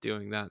lawns and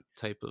doing that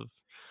type of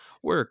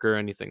work or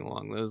anything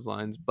along those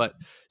lines. But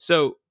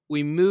so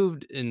we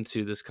moved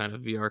into this kind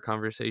of VR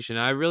conversation.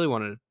 I really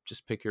want to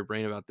just pick your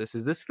brain about this.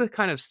 Is this the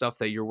kind of stuff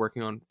that you're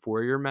working on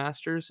for your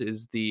masters?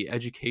 Is the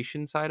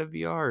education side of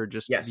VR or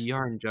just Yes.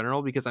 VR in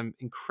general? Because I'm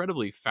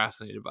incredibly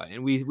fascinated by it.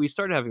 And we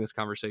started having this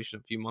conversation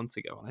a few months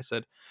ago, and I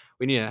said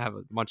we need to have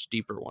a much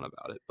deeper one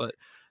about it. But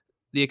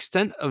the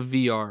extent of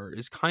VR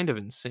is kind of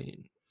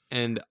insane.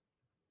 And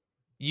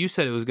you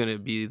said it was going to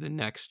be the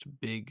next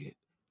big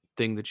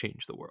thing to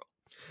change the world.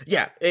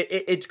 Yeah,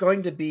 it's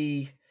going to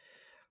be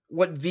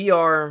what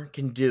VR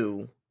can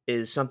do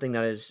is something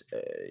that is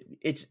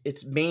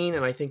its main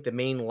and I think the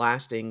main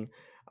lasting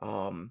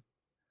um,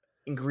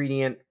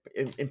 ingredient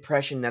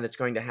impression that it's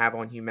going to have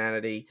on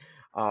humanity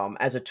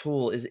as a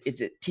tool is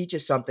it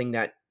teaches something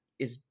that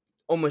is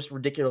almost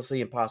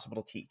ridiculously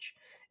impossible to teach.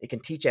 It can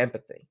teach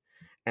empathy,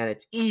 and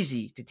it's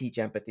easy to teach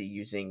empathy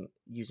using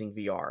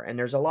VR. And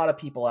there's a lot of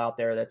people out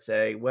there that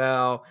say,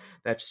 "Well,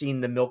 I've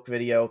seen the Milk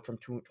video from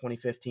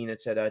 2015.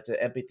 It said it's an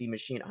empathy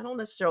machine." I don't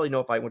necessarily know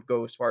if I would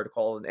go as far to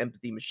call it an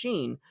empathy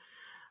machine,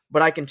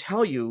 but I can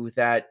tell you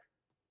that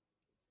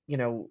you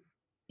know,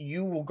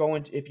 you will go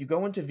into if you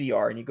go into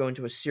VR and you go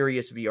into a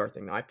serious VR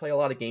thing. Now, I play a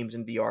lot of games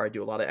in VR. I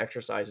do a lot of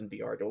exercise in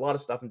VR. I do a lot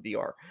of stuff in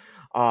VR.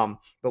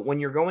 But when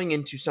you're going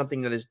into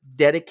something that is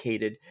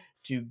dedicated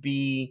to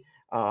be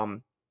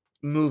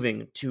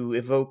moving, to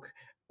evoke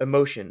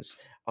emotions,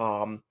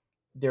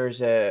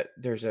 there's a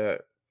there's a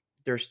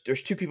there's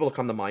two people that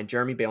come to mind.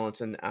 Jeremy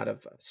Balanson out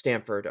of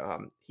Stanford.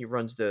 He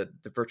runs the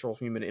Virtual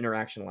Human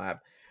Interaction Lab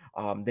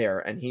there,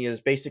 and he is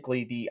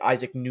basically the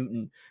Isaac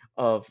Newton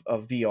of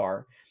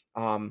VR.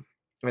 Um,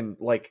 and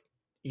like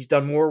he's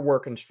done more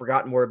work and has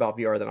forgotten more about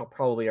VR than I'll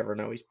probably ever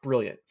know. He's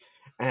brilliant.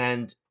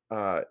 And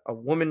a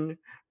woman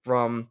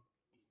from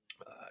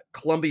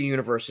Columbia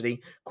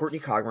University, Courtney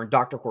Cogburn,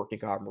 Dr. Courtney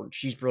Cogburn,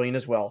 she's brilliant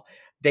as well.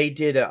 They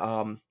did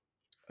I don't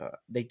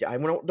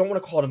want to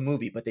call it a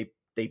movie, but they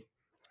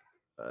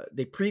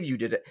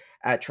previewed it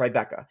at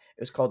Tribeca. It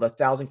was called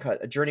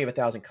A Journey of a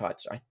Thousand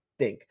Cuts, I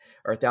think,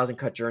 or A Thousand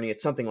Cut Journey.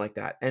 It's something like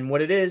that. And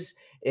what it is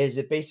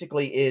it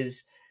basically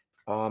is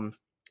um,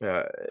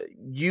 uh,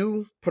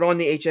 you put on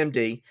the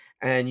HMD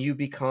and you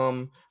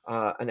become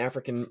an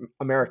African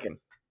American.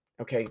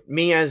 Okay,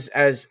 me as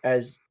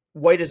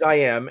white as I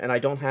am, and I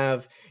don't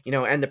have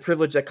and the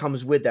privilege that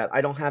comes with that.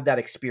 I don't have that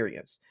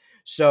experience.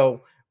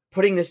 So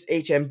putting this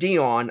HMD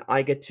on,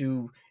 I get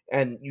to,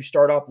 and you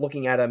start off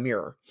looking at a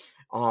mirror,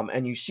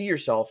 and you see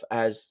yourself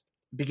as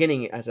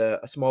beginning as a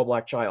small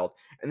black child,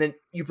 and then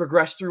you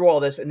progress through all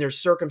this, and there's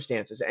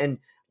circumstances, and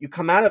you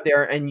come out of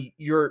there, and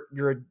you're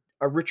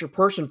a richer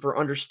person for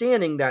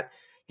understanding that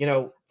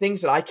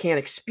things that I can't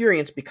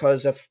experience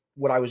because of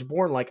what I was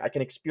born like, I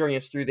can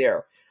experience through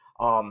there.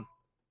 Um,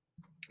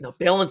 Now,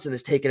 Balanson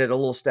has taken it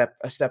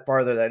a step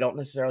farther that I don't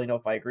necessarily know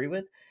if I agree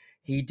with.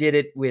 He did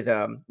it with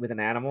an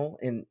animal,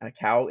 in a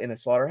cow in a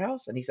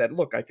slaughterhouse, and he said,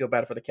 "Look, I feel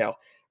bad for the cow.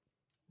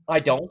 I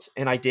don't,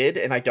 and I did,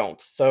 and I don't."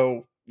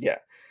 So yeah,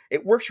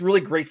 it works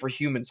really great for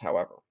humans,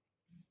 however.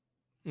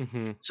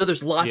 Mm-hmm. So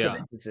there's lots of Yeah.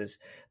 instances.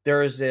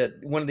 There is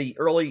one of the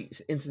early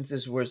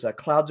instances was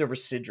Clouds over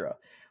Sidra,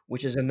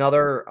 which is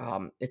another.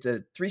 It's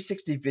a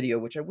 360 video,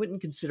 which I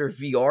wouldn't consider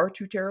VR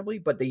too terribly,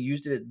 but they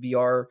used it at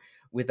VR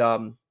with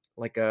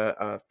like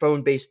a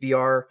phone based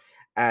VR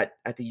at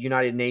the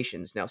United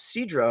Nations. Now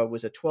Sidra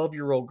was a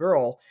 12-year-old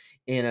girl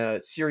in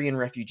a Syrian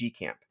refugee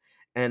camp,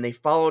 and they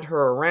followed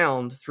her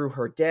around through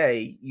her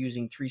day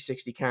using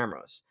 360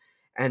 cameras.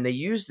 And they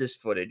used this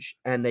footage,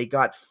 and they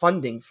got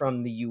funding from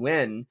the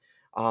UN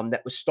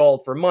that was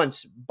stalled for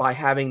months by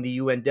having the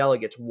UN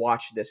delegates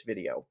watch this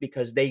video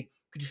because they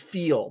could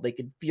feel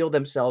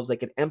themselves, they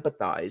could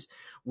empathize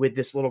with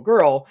this little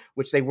girl,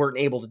 which they weren't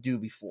able to do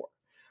before.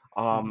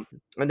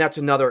 And that's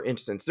another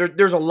instance.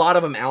 There's a lot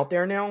of them out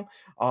there now.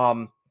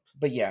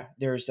 But yeah,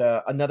 there's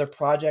another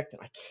project,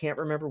 and I can't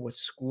remember what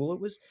school it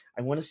was.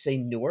 I want to say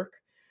Newark.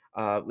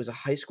 It was a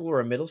high school or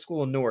a middle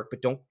school in Newark,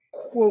 but don't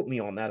quote me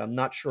on that. I'm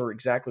not sure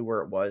exactly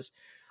where it was.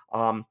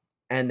 Um,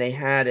 and they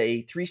had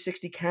a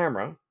 360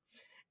 camera,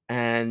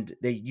 and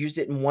they used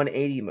it in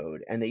 180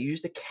 mode, and they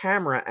used the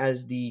camera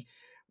as the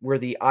where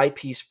the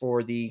eyepiece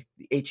for the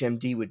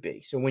HMD would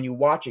be. So when you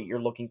watch it, you're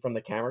looking from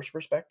the camera's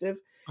perspective.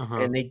 Uh-huh.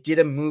 And they did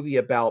a movie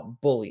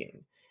about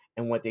bullying.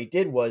 And what they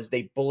did was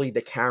they bullied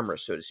the camera,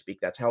 so to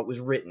speak. That's how it was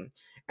written.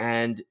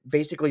 And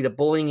basically, the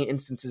bullying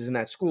instances in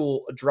that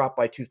school dropped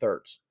by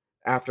 2/3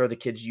 after the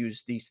kids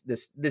used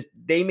this.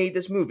 They made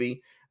this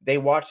movie. They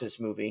watched this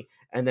movie,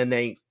 and then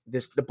the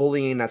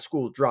bullying in that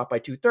school dropped by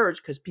 2/3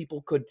 because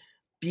people could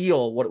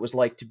feel what it was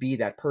like to be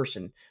that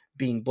person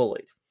being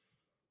bullied.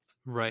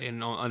 Right,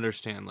 and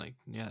understand, like,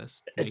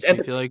 yes, It's makes me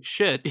feel empathy. like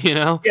shit, you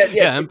know? Yeah,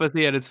 yeah, Yeah,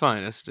 empathy at its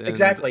finest, and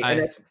exactly. And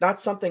it's not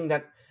something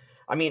that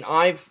I mean,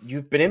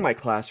 you've been in my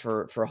class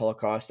for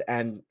Holocaust,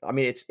 and I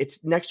mean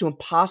it's next to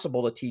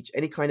impossible to teach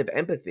any kind of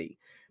empathy.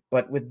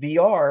 But with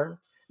VR,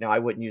 now I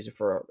wouldn't use it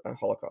for a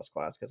Holocaust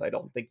class because I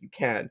don't think you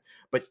can.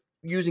 But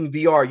using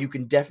VR, you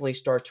can definitely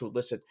start to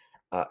elicit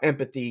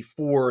empathy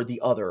for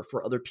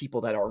other people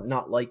that are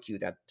not like you,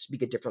 that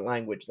speak a different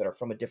language, that are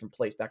from a different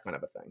place, that kind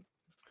of a thing.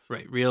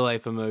 right, real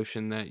life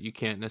emotion that you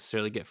can't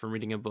necessarily get from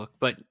reading a book.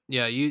 But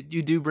yeah, you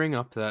do bring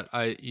up that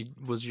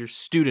was your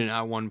student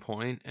at one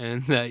point,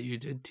 and that you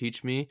did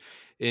teach me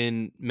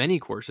in many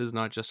courses,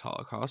 not just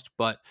Holocaust,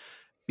 but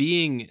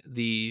being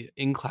the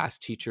in class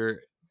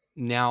teacher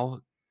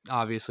now,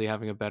 obviously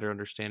having a better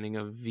understanding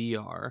of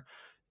VR.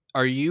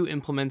 Are you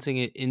implementing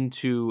it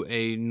into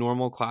a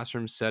normal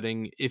classroom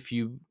setting if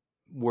you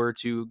were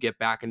to get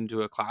back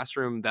into a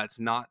classroom that's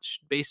not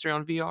based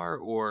around VR,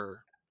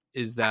 or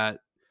is that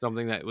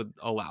something that would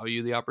allow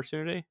you the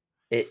opportunity?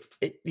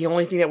 The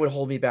only thing that would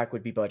hold me back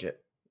would be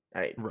budget.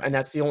 And Right.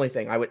 that's the only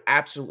thing. I would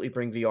absolutely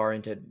bring VR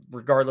into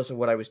regardless of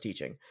what I was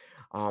teaching.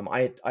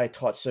 I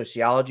taught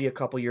sociology a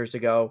couple years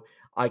ago.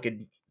 I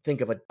could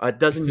think of a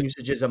dozen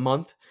usages a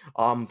month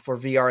for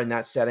VR in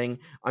that setting.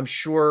 I'm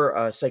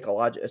sure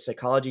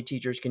psychology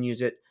teachers can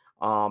use it.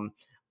 Um,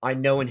 I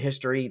know in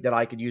history that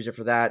I could use it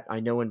for that. I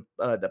know in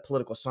the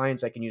political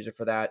science I can use it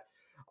for that.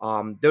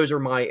 Those are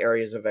my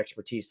areas of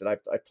expertise that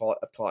I've taught.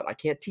 I've taught. I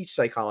can't teach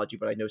psychology,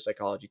 but I know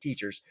psychology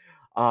teachers.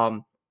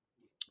 Um,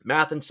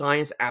 Math and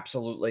science,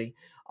 absolutely.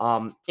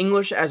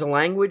 English as a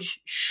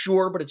language,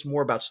 sure, but it's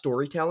more about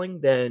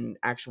storytelling than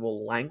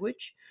actual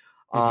language.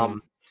 Hmm.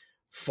 Um,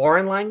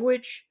 Foreign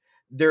language,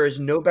 there is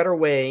no better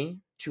way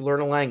to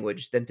learn a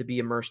language than to be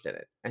immersed in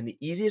it. And the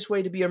easiest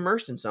way to be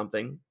immersed in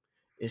something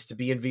is to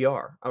be in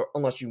VR,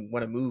 unless you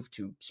want to move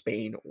to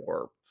Spain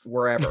or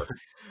wherever.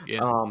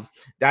 Yeah.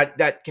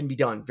 That can be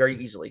done very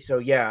easily. So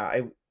yeah,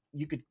 I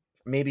you could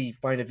maybe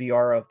find a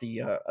VR of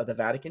the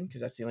Vatican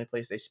because that's the only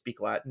place they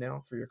speak Latin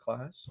now for your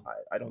class.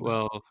 I don't know.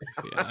 Well,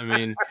 yeah. I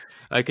mean,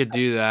 I could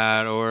do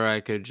that, or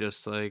I could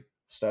just like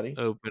Study.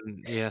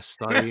 open, yeah,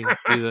 study,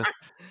 do the.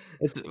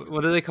 It's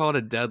what do they call it?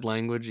 A dead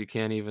language. You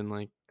can't even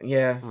like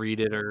Yeah. read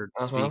it or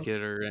Uh-huh. speak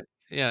it or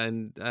yeah.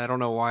 And I don't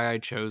know why I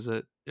chose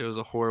it. It was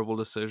a horrible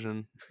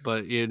decision,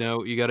 but you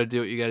know, you got to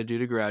do what you got to do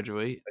to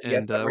graduate,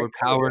 Yes, and that right we're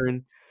for you.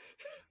 powering.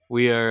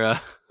 We are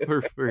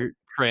we're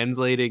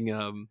translating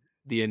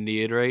the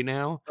Aeneid right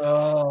now,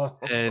 Oh.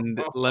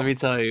 and let me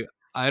tell you,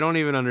 I don't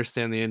even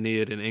understand the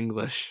Aeneid in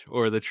English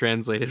or the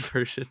translated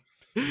version.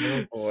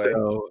 Oh boy.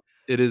 So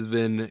it has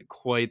been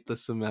quite the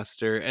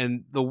semester.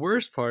 And the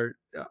worst part,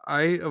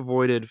 I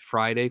avoided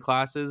Friday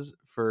classes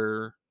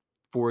for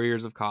 4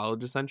 years of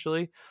college,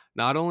 essentially.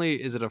 Not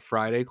only is it a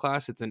Friday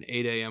class, it's an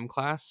 8 a.m.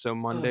 class. So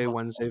Monday,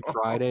 Wednesday,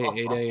 Friday,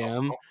 8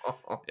 a.m.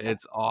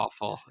 It's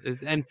awful.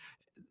 And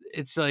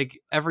it's like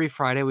every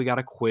Friday we got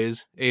a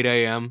quiz,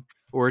 8 a.m.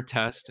 or a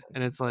test.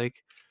 And it's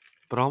like,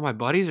 but all my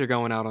buddies are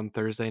going out on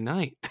Thursday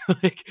night.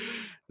 Like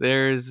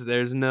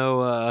there's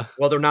no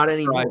Well, they're not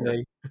anymore.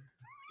 Friday.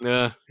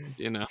 Uh,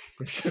 you know,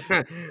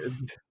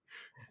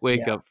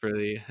 wake Yeah, up for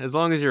the as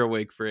long as you're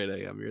awake for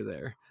 8 a.m. you're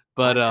there.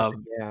 I But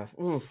yeah.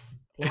 Ooh,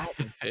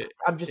 Latin. it,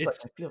 I'm just like,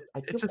 it's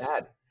I it's feel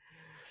just bad.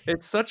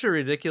 it's such a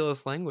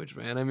ridiculous language,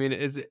 man. I mean,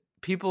 it's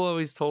people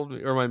always told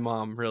me, or my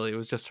mom, really, it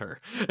was just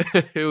her,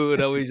 who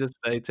would always just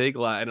say, "Take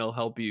Latin; it'll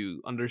help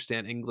you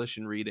understand English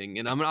and reading."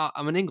 And I'm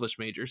an English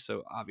major,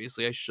 so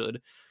obviously I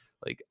should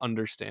like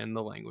understand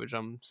the language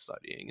I'm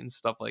studying and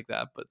stuff like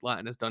that. But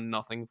Latin has done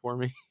nothing for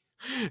me,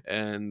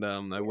 and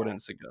I Yeah.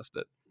 wouldn't suggest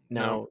it.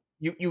 No. No,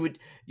 you would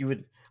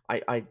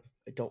I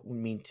don't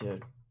mean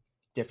to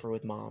differ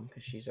with mom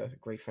because she's a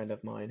great friend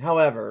of mine.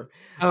 However,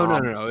 Oh no,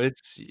 no, um, no.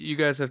 It's you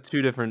guys have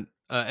two different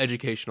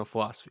educational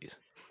philosophies,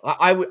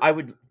 I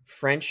would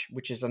French,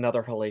 which is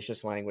another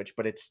hellacious language,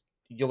 but it's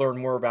you learn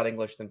more about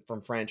English than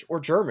from French or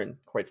German,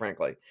 quite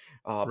frankly,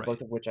 both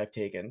right? of which I've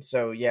taken.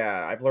 So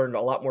yeah, I've learned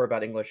a lot more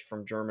about English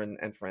from German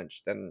and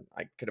French than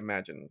I could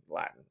imagine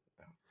Latin.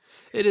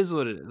 It is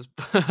what it is.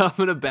 I'm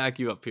gonna back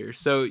you up here.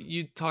 So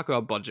you talk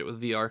about budget with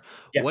VR.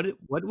 Yeah. What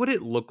would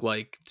it look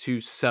like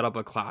to set up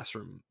a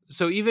classroom?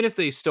 So even if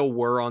they still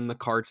were on the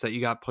carts that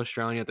you got pushed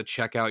around, you have to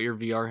check out your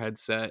VR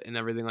headset and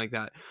everything like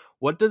that.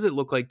 What does it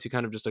look like to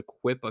kind of just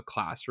equip a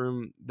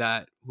classroom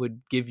that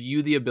would give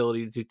you the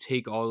ability to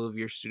take all of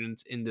your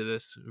students into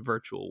this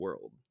virtual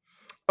world?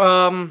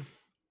 Um,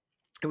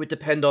 it would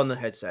depend on the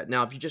headset.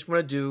 Now, if you just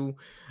want to do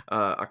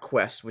a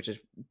Quest, which is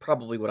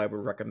probably what I would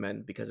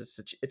recommend because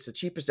it's the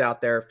cheapest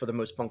out there for the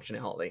most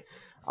functionality.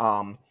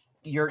 Um,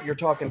 you're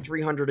talking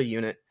 300 a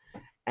unit,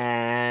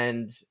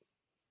 and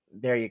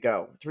there you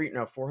go.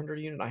 400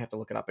 a unit. I have to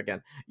look it up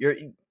again. You're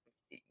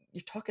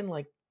talking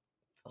like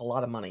a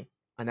lot of money,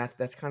 and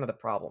that's kind of the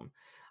problem.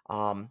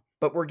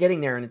 But we're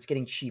getting there, and it's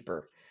getting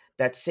cheaper.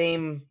 That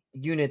same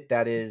unit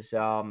that is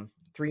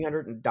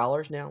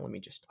 $300 now. Let me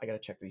just. I gotta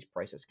check these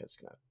prices because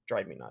it's gonna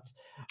drive me nuts.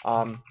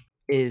 Um,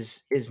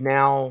 is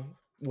now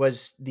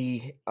was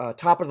the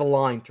top of the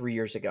line 3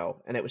 years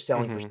ago, and it was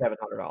selling for Hmm.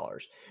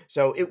 $700.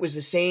 So it was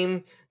the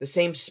same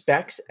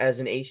specs as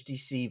an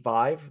HTC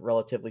Vive,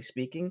 relatively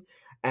speaking.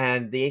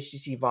 And the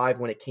HTC Vive,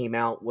 when it came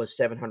out, was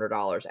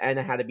 $700, and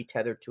it had to be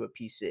tethered to a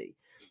PC.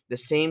 The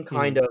same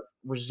kind Hmm. of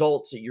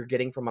results that you're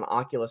getting from an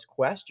Oculus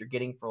Quest, you're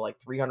getting for like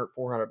 $300,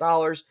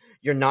 $400.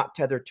 You're not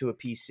tethered to a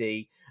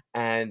PC,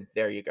 and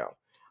there you go.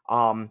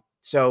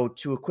 So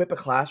to equip a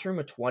classroom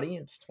of 20,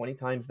 it's 20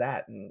 times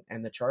that,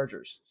 and the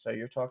chargers. So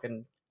you're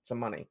talking some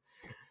money.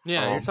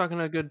 Yeah, you're Um, talking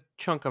a good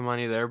chunk of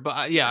money there,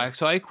 but yeah. yeah.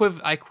 So I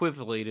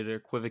equivalated or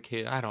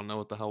equivocated. I don't know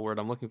what the hell word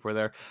I'm looking for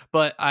there,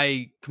 but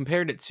I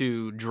compared it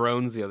to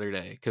drones the other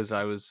day because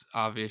I was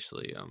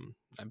obviously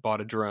I bought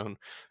a drone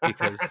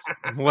because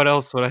what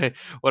else would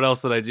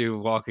I do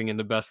walking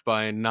into Best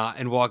Buy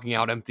and walking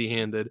out empty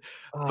handed?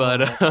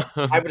 But Oh,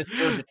 I would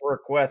assumed it's for a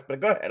Quest, but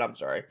go ahead. I'm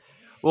sorry.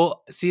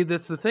 well, see,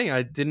 that's the thing.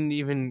 I didn't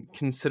even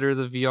consider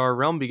the VR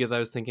realm because I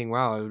was thinking,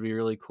 wow, it would be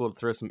really cool to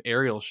throw some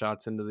aerial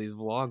shots into these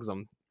vlogs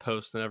I'm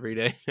posting every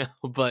day now.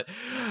 But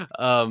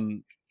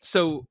um,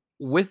 so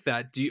with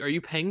that, are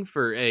you paying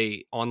for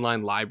a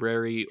online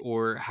library,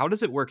 or how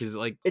does it work? Is it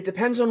like It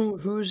depends on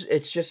who's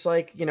it's just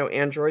like,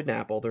 Android and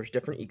Apple, there's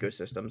different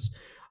ecosystems.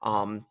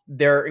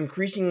 They're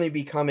increasingly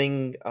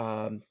becoming,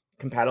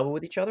 compatible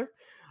with each other,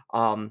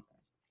 um,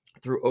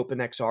 through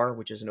OpenXR,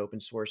 which is an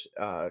open source,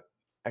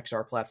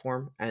 XR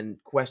platform,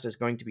 and Quest is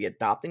going to be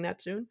adopting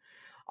that soon.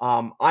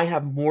 I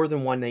have more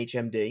than one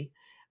HMD.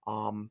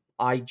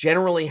 I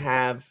generally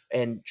have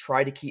and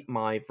try to keep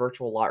my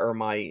virtual or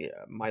my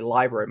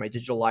library, my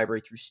digital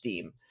library through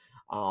Steam.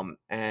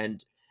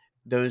 And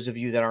those of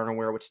you that aren't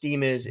aware what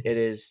Steam is, it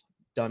is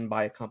done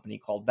by a company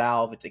called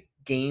Valve. It's a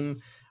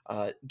game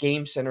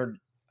centered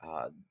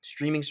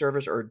streaming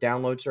service or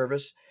download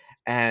service,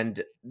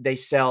 and they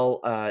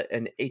sell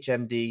an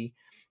HMD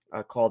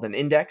called an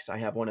Index. I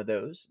have one of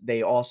those.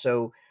 They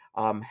also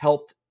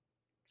helped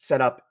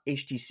set up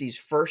HTC's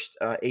first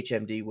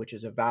HMD, which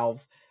is a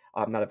Valve,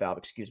 not a Valve,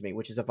 excuse me,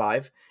 which is a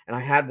Vive, and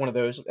I had one of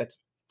those. That's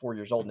 4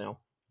 years old now,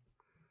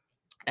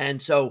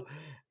 and so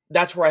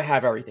that's where I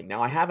have everything.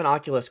 Now I have an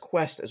Oculus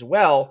Quest as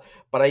well,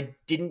 but I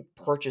didn't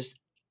purchase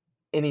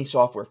any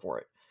software for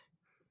it.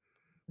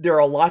 There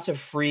are lots of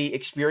free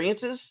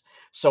experiences,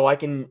 so I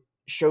can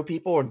show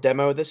people and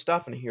demo this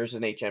stuff. And here's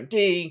an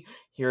HMD.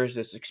 Here's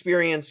this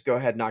experience. Go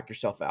ahead, knock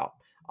yourself out.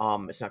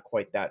 It's not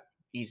quite that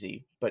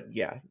easy, but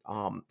yeah.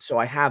 So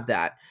I have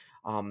that.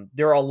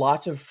 There are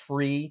lots of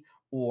free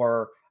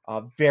or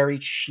very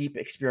cheap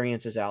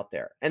experiences out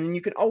there, and then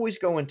you can always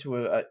go onto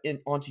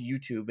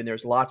YouTube, and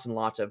there's lots and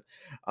lots of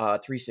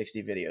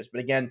 360 videos. But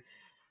again,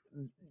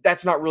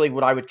 that's not really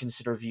what I would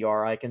consider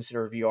VR. I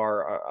consider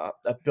VR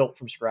a built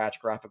from scratch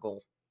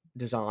graphical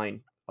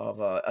design of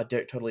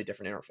totally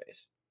different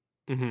interface.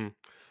 hmm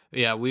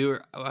Yeah,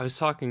 I was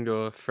talking to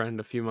a friend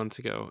a few months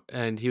ago,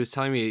 and he was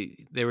telling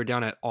me they were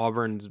down at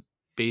Auburn's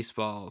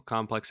baseball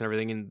complex and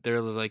everything, and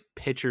there was like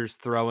pitchers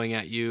throwing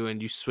at you,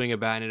 and you swing a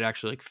bat, and it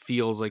actually like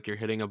feels like you're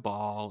hitting a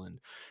ball, and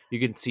you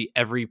can see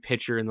every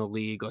pitcher in the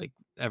league, like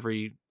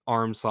every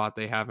arm slot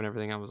they have and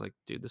everything. I was like,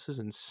 dude, this is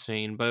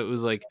insane. But it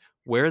was like,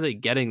 where are they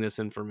getting this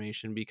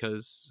information?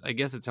 Because I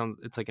guess it's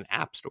like an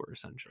app store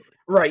essentially.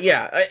 Right,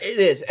 yeah, it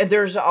is. And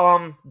there's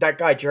that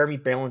guy Jeremy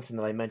Balanson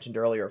that I mentioned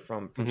earlier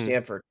from hmm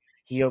Stanford.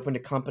 He opened a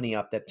company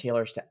up that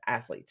tailors to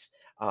athletes.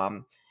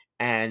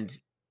 And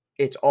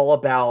it's all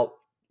about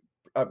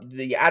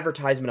the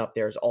advertisement up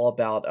there is all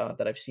about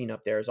that I've seen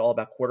up there is all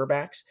about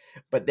quarterbacks,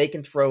 but they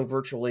can throw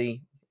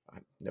virtually,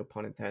 no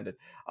pun intended,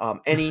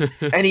 any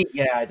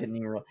yeah, I didn't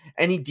even realize,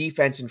 any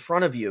defense in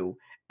front of you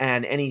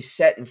and any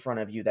set in front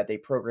of you that they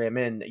program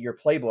in your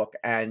playbook,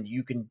 and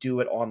you can do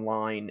it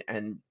online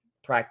and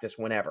practice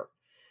whenever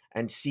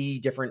and see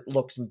different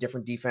looks and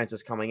different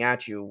defenses coming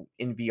at you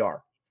in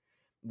VR,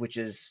 which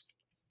is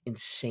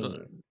Uh,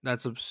 insane.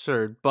 That's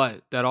absurd.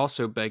 But that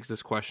also begs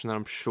this question that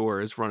I'm sure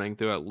is running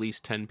through at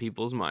least 10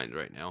 people's mind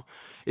right now.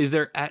 Is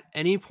there at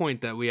any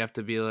point that we have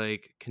to be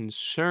like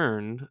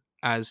concerned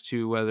as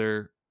to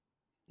whether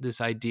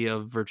this idea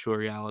of virtual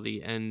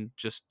reality and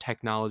just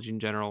technology in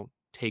general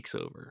takes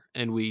over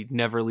and we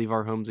never leave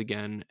our homes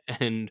again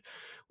and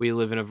we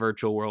live in a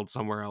virtual world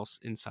somewhere else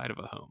inside of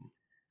a home?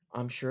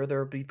 I'm sure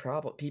there'll be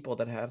people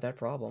that have that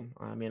problem.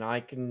 I mean, I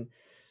can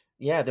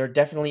yeah, there are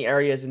definitely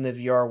areas in the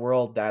VR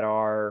world that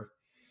are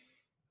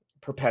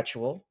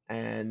perpetual,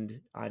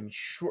 and I'm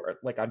sure,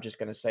 like, I'm just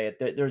gonna say it,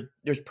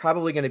 there's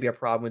probably gonna be a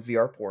problem with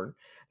VR porn.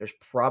 There's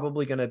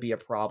probably gonna be a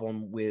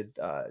problem with,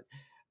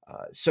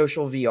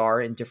 social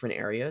VR in different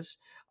areas,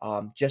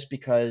 just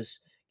because,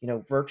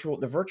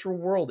 the virtual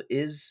world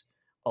is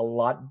a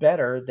lot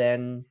better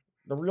than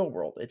the real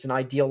world. It's an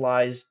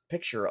idealized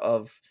picture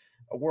of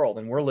a world,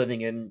 and we're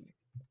living in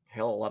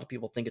hell, a lot of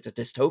people think it's a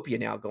dystopia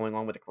now going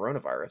on with the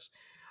coronavirus.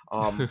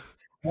 Um,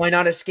 why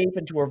not escape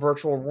into a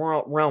virtual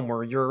realm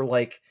where you're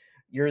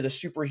the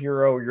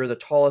superhero, you're the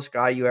tallest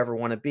guy you ever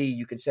want to be.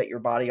 You can set your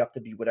body up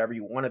to be whatever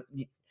you want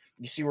to.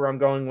 You see where I'm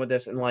going with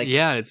this, and like,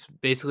 Yeah, it's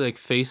basically like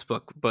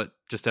Facebook, but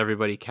just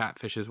everybody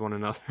catfishes one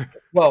another.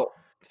 well,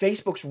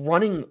 Facebook's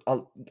running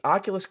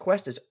Oculus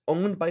Quest is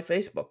owned by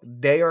Facebook.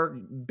 They are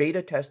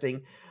beta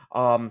testing.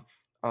 Um,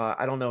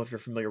 I don't know if you're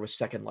familiar with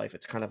Second Life.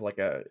 It's kind of like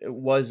it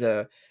was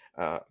uh,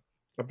 a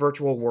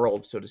virtual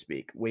world, so to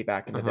speak, way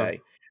back in the Uh-huh.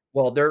 day.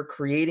 Well, they're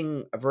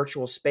creating a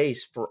virtual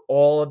space for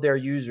all of their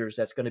users.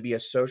 That's going to be a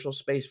social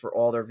space for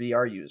all their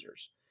VR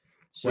users.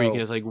 Where you can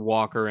So just like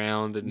walk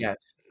around and yes,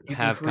 you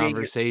can have create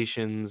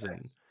conversations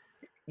and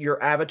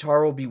your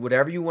avatar will be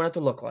whatever you want it to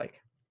look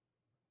like.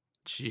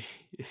 jeez.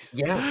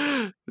 Yeah.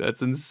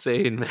 That's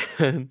insane,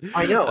 man.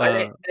 I know, and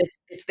Uh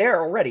it's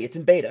there already, it's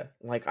in beta,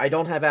 like, I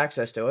don't have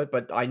access to it,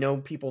 but I know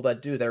people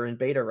that do, they're in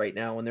beta right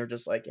now, and they're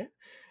just like, "Yeah."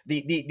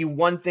 The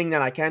one thing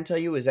that I can tell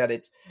you is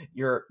that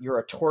you're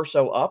a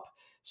torso up,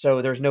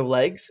 so there's no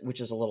legs,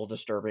 which is a little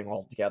disturbing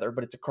altogether,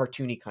 but it's a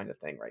cartoony kind of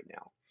thing right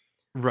now.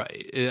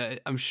 right.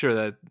 I'm sure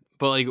that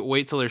but like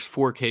wait till there's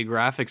 4K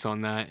graphics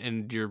on that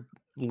and you're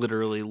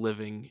literally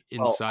living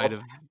Well, inside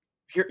of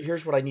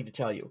here's what I need to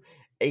tell you.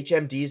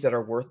 HMDs that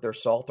are worth their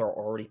salt are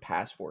already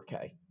past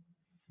 4K.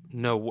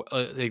 no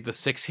like the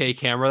 6K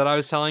camera that I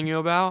was telling you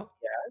about.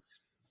 Yes.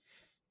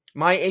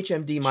 My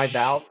HMD, my Sh-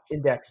 valve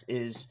index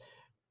is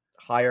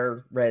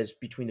higher res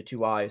between the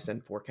two eyes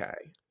than 4K.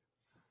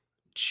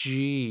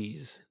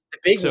 Jeez. The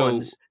big So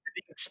ones, the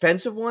big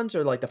expensive ones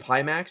are like the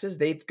Pimaxes.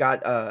 They've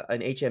got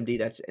an HMD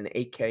that's an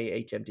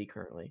 8K HMD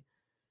currently.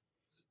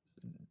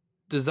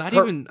 does that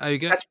Per even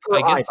That's per I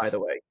eye, by guess the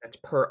way. That's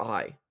per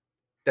eye.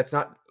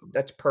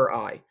 That's per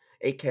eye.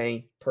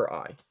 8K per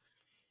eye.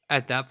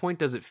 at that point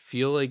does it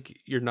feel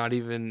like you're not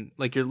even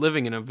like you're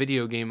living in a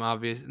video game,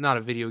 obvious not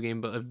a video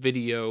game but a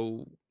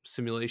video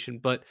simulation,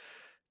 but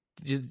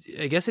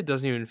I guess it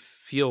doesn't even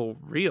feel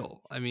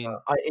real. I mean,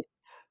 I it,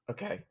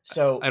 okay.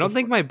 So I the don't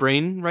think my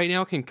brain right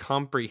now can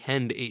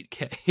comprehend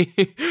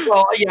 8K.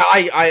 well,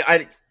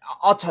 yeah,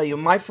 I'll tell you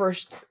my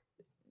first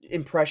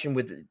impression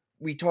with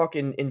we talk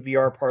in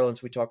VR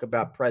parlance, we talk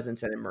about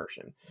presence and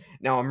immersion.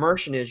 Now,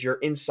 immersion is you're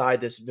inside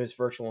this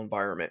virtual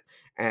environment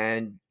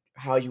and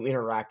how you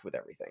interact with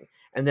everything.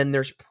 And then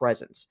there's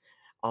presence.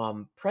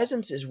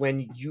 Presence is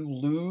when you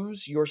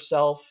lose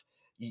yourself.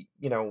 You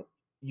know,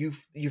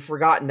 you've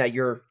forgotten that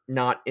you're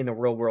not in the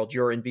real world.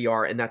 You're in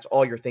VR, and that's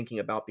all you're thinking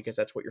about because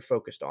that's what you're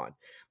focused on.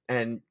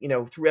 And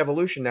through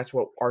evolution, that's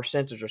what our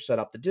senses are set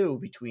up to do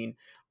between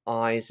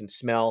eyes and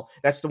smell.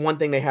 That's the one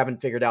thing they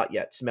haven't figured out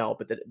yet, smell.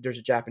 But there's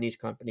a Japanese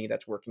company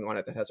that's working on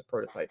it that has a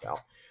prototype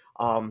out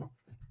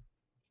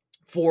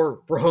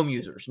for home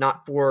users,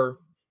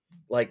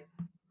 like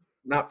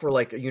not for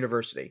like a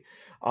university.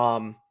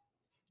 Um,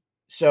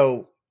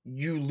 so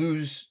you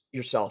lose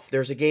yourself.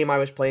 There's a game I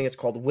was playing. It's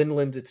called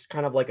Windlands. It's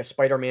kind of like a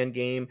Spider-Man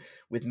game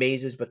with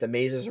mazes, but the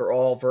mazes are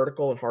all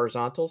vertical and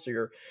horizontal. So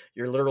you're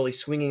literally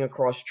swinging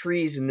across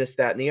trees and this,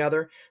 that, and the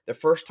other. The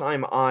first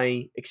time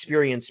I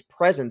experienced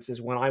presence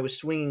is when I was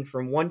swinging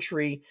from one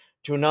tree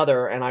to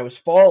another, and I was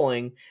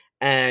falling,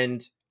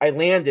 and I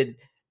landed,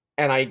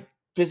 and I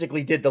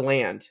physically did the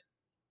land.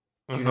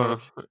 Do you know what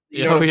Uh-huh. I'm?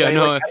 You Yeah, know what oh I'm yeah, saying?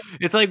 Like, no,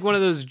 it's like one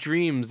of those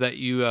dreams that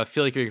you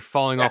feel like you're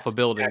falling off a yes,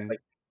 building. exactly.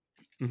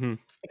 Mhm.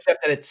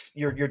 Except that it's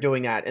you're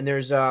doing that, and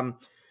there's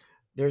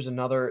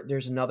another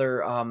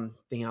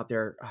thing out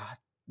there,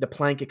 the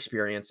plank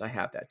experience. I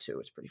have that too.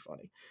 It's pretty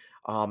funny.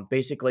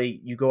 Basically,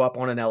 you go up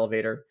on an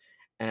elevator,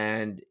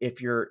 and if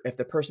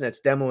the person that's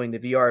demoing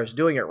the VR is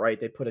doing it right,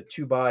 they put a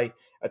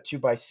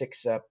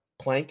 2x6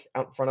 plank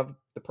out in front of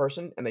the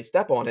person, and they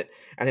step on it.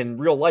 And in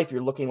real life,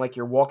 you're looking like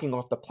you're walking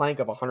off the plank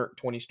of a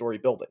 120-story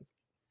building.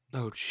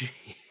 Oh, jeez.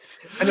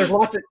 And there's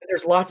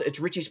lots. It's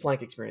Richie's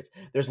plank experience.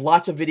 There's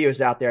lots of videos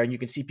out there, and you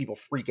can see people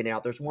freaking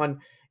out. There's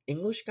one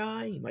English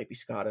guy. He might be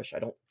Scottish. I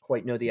don't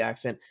quite know the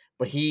accent,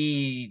 but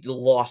he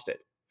lost it.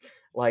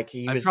 Like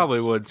he I was.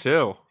 probably would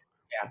too.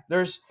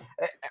 Yeah.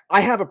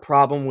 I have a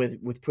problem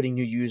with putting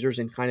new users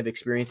in kind of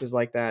experiences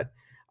like that.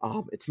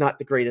 It's not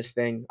the greatest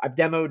thing. I've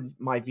demoed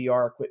my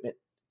VR equipment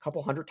a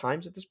couple hundred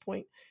times at this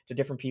point to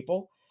different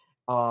people.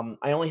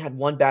 I only had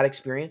one bad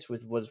experience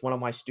with was one of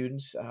my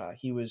students.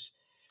 He was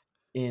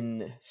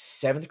in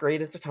seventh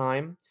grade at the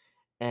time,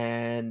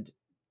 and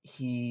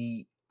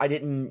I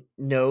didn't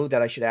know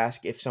that I should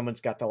ask if someone's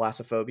got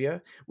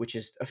thalassophobia, which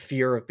is a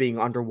fear of being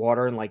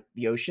underwater in like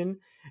the ocean.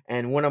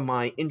 And one of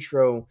my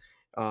intro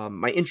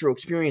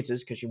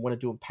experiences, because you want to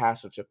do them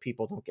passive so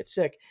people don't get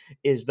sick,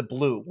 is the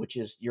blue, which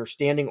is you're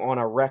standing on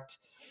a wrecked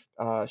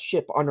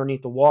ship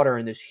underneath the water,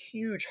 and this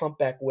huge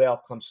humpback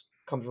whale comes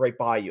right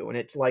by you, and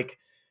it's like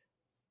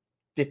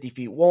 50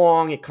 feet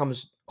long. It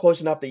comes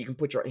close enough that you can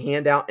put your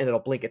hand out and it'll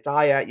blink its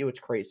eye at you. It's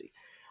crazy.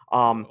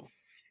 Um, Whoa.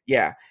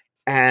 yeah.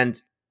 And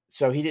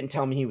so he didn't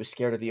tell me he was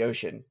scared of the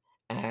ocean.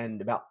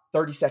 And about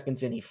 30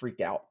 seconds in, he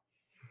freaked out.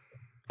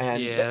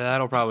 And Yeah,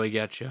 that'll probably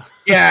get you.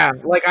 yeah,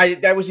 like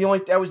that was the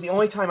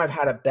only time I've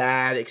had a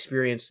bad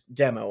experience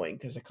demoing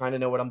because I kind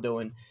of know what I'm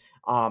doing.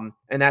 And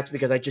that's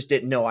because I just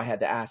didn't know I had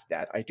to ask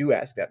that. I do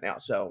ask that now.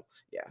 So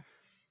yeah,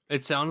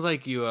 It sounds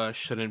like you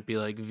shouldn't be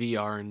like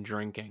VR and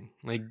drinking.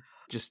 Like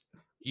just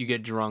you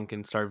get drunk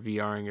and start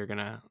VRing, you're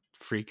gonna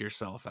freak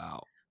yourself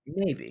out.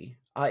 maybe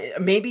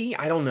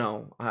I don't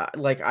know.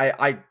 Like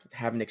I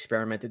haven't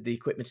experimented. The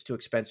equipment's too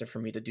expensive for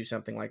me to do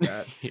something like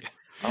that. Yeah.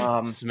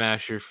 Um,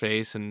 Smash your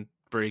face and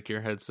break your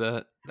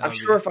headset. That I'm would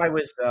sure be if I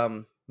was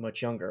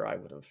much younger, I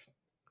would have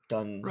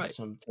done right.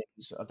 some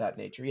things of that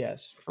nature.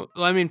 Yes. Well,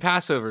 I mean,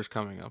 Passover's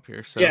coming up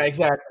here, Yeah. so.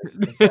 Exactly.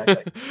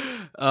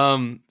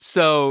 Exactly.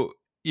 So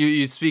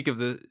you speak of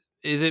the.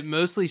 Is it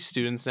mostly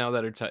students now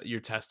that you're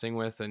testing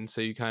with, and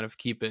so you kind of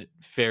keep it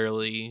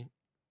fairly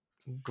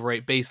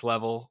great base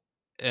level,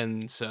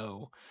 and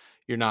so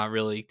you're not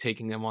really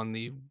taking them on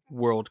the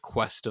world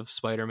quest of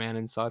Spider-Man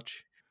and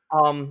such.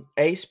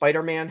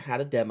 Spider-Man had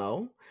a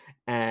demo,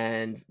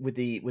 and with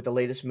the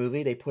latest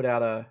movie, they put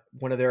out a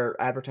one of their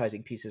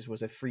advertising pieces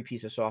was a free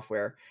piece of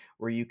software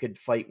where you could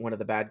fight one of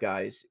the bad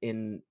guys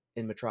in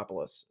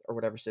Metropolis or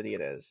whatever city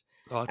it is.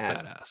 Oh, that's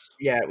And badass.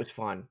 yeah, it was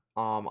fun.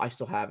 I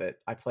still have it.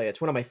 I play it.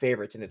 It's one of my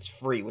favorites, and it's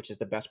free, which is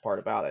the best part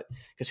about it.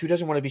 Because who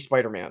doesn't want to be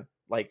Spider-Man?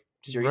 Like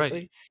Right.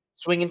 seriously,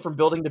 swinging from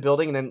building to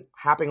building, and then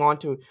hopping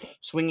onto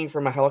swinging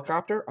from a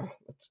helicopter. Oh,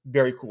 that's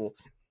very cool.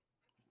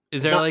 Is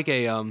It's there not like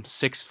a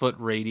 6 foot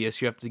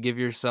radius you have to give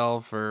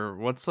yourself, or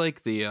what's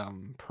like the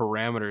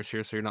parameters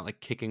here so you're not like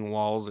kicking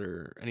walls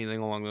or anything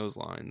along those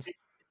lines?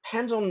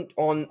 depends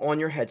on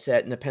your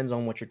headset and depends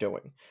on what you're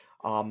doing.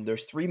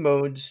 There's 3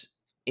 modes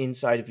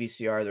inside of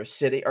VCR. There's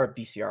sitting or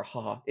VCR,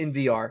 haha, in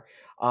VR.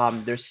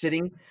 There's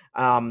standing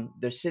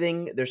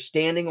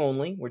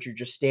only, which you're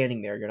just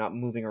standing there, you're not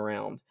moving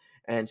around.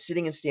 And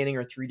sitting and standing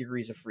are 3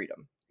 degrees of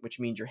freedom, which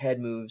means your head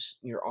moves,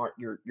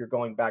 you're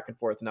going back and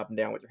forth and up and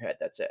down with your head.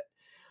 That's it.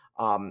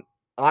 Um,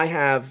 I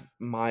have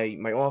my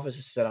office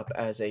is set up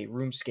as a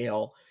room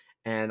scale,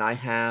 and I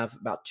have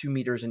about 2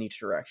 meters in each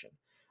direction.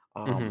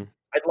 Hmm.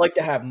 I'd like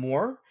to have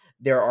more.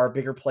 There are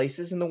bigger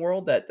places in the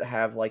world that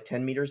have like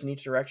 10 meters in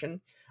each direction.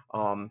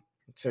 Um,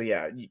 so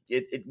yeah,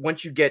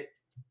 once you get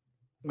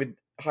with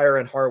higher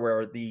end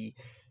hardware, the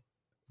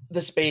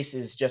space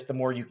is just the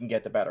more you can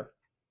get, the better.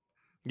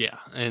 Yeah,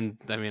 and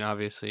I mean,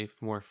 obviously,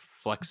 more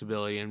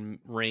flexibility and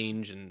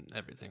range and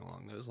everything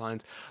along those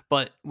lines.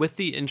 But with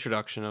the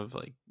introduction of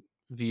like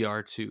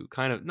VR to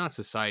kind of not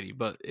society,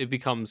 but it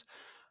becomes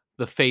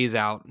the phase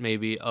out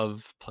maybe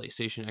of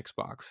PlayStation,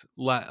 Xbox,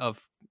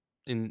 of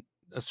in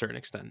a certain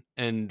extent,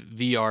 and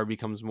VR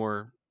becomes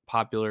more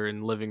popular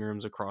in living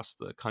rooms across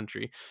the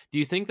country. Do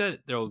you think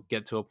that they'll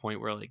get to a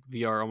point where like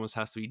VR almost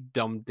has to be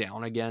dumbed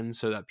down again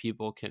so that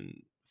people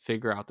can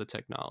figure out the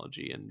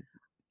technology and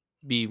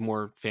be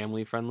more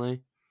family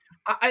friendly?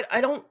 I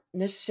don't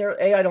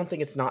necessarily. I don't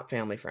think it's not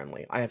family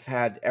friendly. I have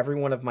had every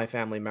one of my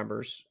family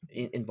members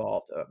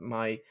involved.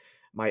 My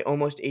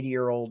almost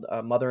 80-year-old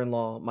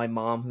mother-in-law, my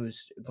mom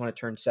who's going to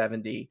turn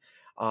 70,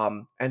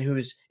 and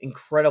who's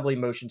incredibly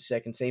motion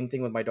sick. And same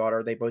thing with my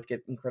daughter. They both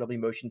get incredibly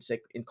motion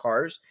sick in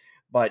cars.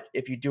 But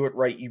if you do it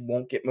right, you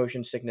won't get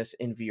motion sickness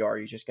in VR.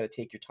 You just got to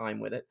take your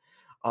time with it.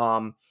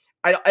 Um,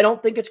 I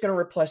don't think it's going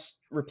to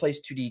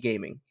replace 2D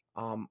gaming.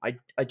 I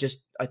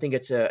think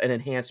it's an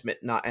enhancement,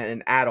 not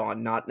an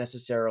add-on, not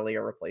necessarily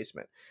a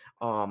replacement.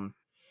 Um,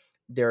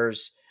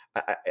 there's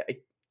I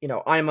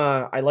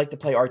I like to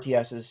play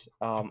RTSs.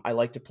 I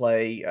like to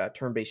play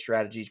turn-based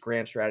strategies,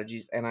 grand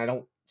strategies, and I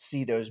don't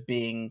see those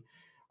being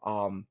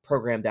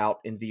programmed out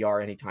in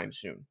VR anytime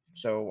soon.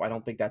 So I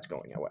don't think that's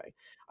going away.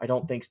 I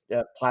don't think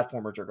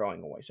platformers are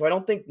going away. So I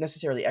don't think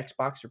necessarily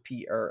Xbox or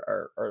P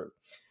or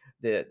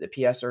the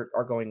PS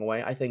are going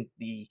away. I think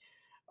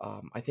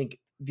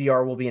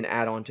VR will be an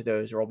add-on to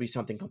those, or it'll be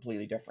something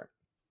completely different.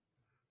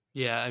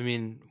 Yeah, I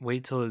mean,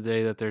 wait till the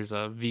day that there's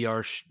a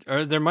VR,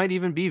 or there might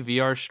even be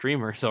VR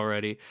streamers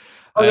already.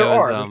 Oh, I there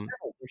was are.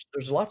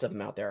 There's lots of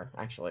them out there,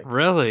 actually.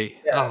 really,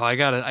 Yeah. oh, I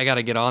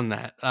gotta get on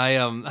that.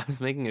 I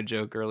was making a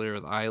joke earlier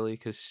with Eiley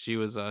because she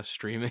was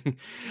streaming,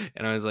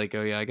 and I was like,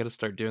 oh yeah, I gotta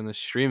start doing this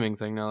streaming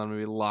thing now that I'm gonna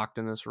be locked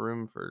in this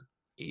room for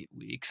 8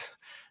 weeks.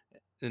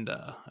 And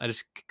I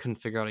just couldn't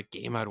figure out a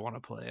game I'd want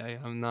to play.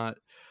 I'm not.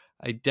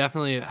 I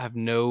definitely have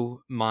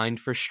no mind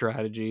for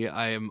strategy.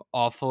 I am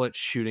awful at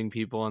shooting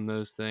people on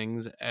those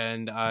things,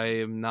 and I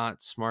am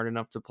not smart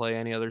enough to play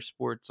any other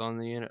sports on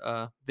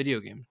the video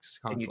games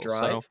Can you console.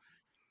 So,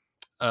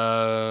 drive?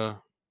 uh,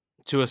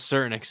 to a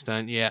certain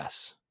extent,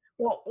 yes.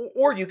 Well,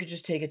 or you could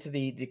just take it to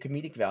the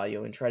comedic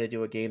value and try to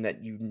do a game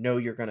that you know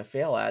you're gonna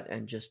fail at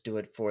and just do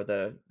it for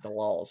the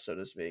lulz, so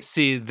to speak.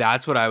 See,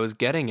 that's what I was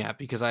getting at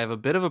because I have a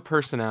bit of a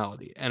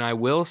personality and I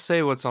will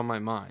say what's on my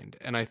mind.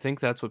 And I think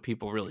that's what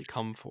people really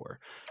come for.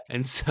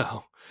 And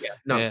so, Yeah.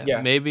 No, yeah,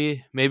 yeah.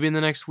 maybe in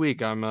the next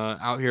week, I'm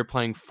out here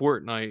playing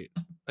Fortnite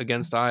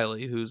against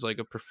Eiley, who's like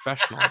a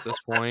professional at this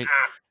point,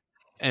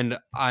 and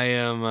I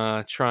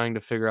am trying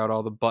to figure out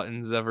all the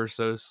buttons ever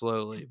so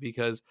slowly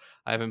because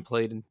I haven't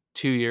played in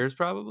 2 years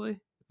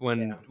probably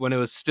Yeah. when it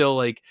was still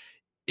like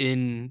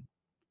in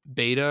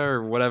beta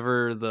or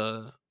whatever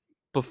the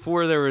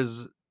before there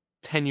was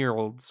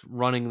 10-year-olds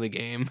running the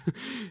game.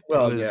 it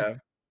Well, was yeah.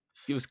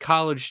 it was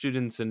college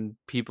students and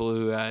people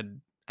who had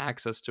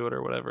access to it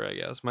or whatever, I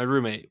guess. My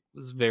roommate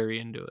was very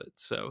into it,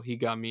 so he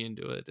got me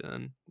into it,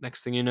 and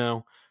next thing you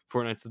know,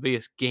 Fortnite's the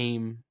biggest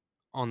game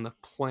on the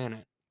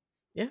planet.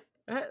 Yeah.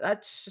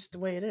 That's just the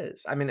way it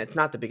is. I mean, it's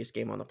not the biggest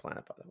game on the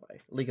planet, by the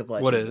way. League of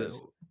What Legends is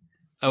is.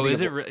 Oh, League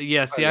is of it Le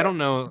yeah, Oh, see, I yeah. don't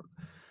know.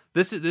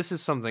 This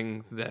is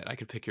something that I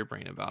could pick your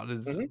brain about.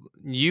 Is Mhm.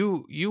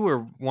 you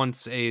were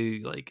once a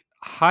like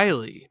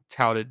highly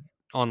touted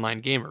online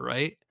gamer,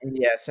 right?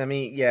 Yes, I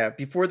mean, yeah,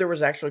 before there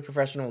was actually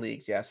professional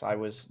leagues, yes, I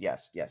was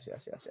yes, yes,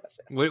 yes, yes, yes,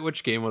 yes.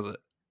 Which game was it?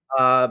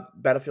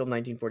 Battlefield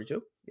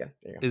 1942? Yeah,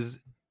 there you go. Is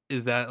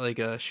is that like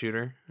a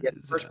shooter? Yeah,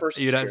 Is first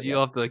person shooter, you'll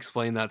yes. have to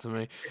explain that to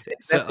me.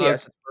 It's So, an FPS,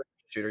 it's first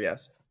person shooter,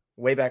 yes.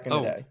 Way back in the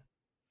oh day.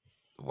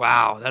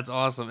 wow, that's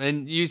awesome.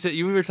 And you said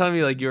you were telling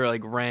me like you were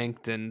like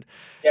ranked and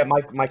Yeah, my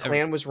ev-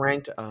 clan was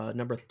ranked,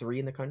 number 3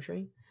 in the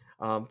country,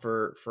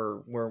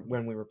 for where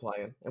when we were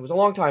playing. It was a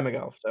long time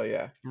ago, so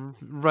yeah.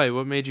 right.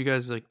 What made you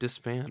guys like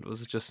disband?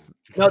 Was it just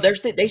No, they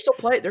still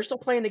play they're still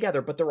playing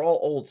together, but they're all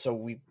old, so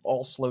we've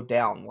all slowed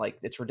down, like,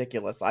 it's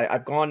ridiculous.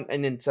 I've gone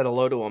and then said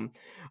hello to them,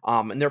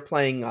 and they're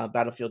playing,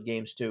 Battlefield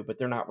games too, but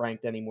they're not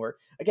ranked anymore.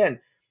 Again,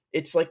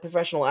 it's like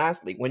professional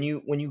athlete. When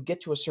you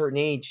get to a certain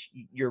age,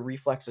 your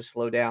reflexes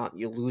slow down.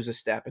 You lose a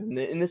step, and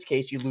in this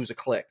case, you lose a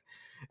click,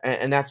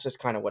 and that's just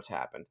kind of what's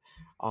happened.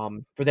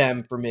 For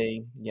them, for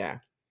me, yeah.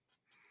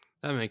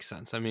 That makes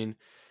sense. I mean,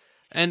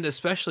 and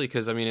especially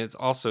because I mean, it's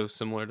also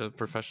similar to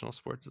professional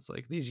sports. It's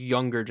like these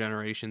younger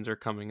generations are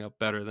coming up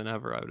better than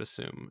ever, I would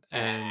assume. I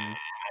And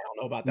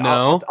don't know about that.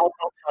 no, I'll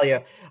tell you.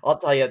 I'll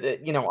tell you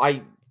that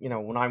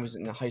when I was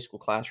in the high school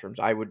classrooms,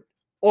 I would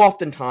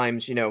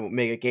oftentimes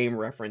make a game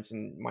reference,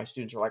 and my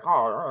students are like,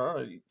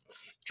 "Oh,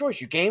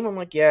 George, you game?" I'm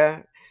like,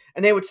 "Yeah,"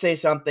 and they would say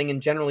something,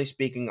 and generally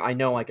speaking, I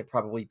know I could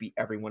probably beat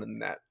every one of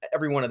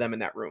them in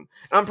that room.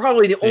 I'm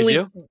probably the did only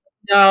you?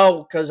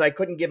 no, because I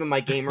couldn't give them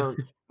my gamer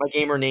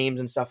names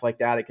and stuff like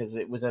that because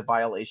it was a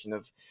violation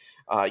of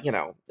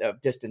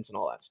distance and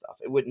all that stuff.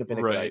 It wouldn't have been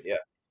a good Right. idea.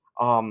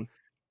 Um,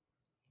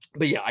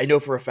 but yeah, I know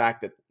for a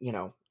fact that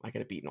I could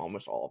have beaten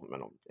almost all of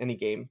them in any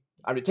game.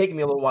 It would take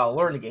me a little while to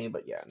learn the game,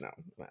 but yeah, no,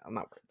 I'm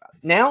not worried about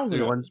it. Now, who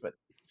The one knows? But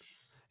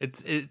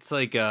it's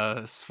like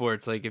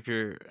sports. Like if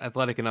you're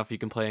athletic enough, you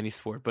can play any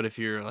sport. But if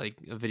you're like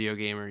a video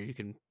gamer, you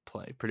can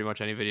play pretty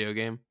much any video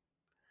game.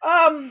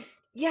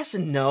 yes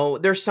and no.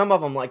 There's some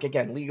of them, like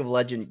again, League of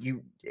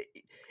Legend.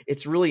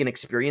 It's really an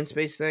experience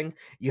based thing.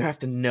 You have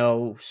to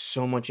know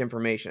so much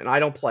information, and I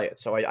don't play it,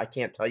 so I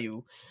can't tell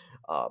you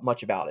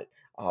much about it.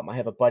 I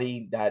have a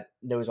buddy that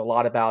knows a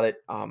lot about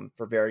it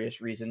for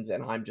various reasons,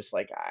 and I'm just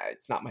like,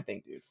 it's not my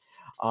thing, dude.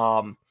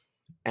 Um,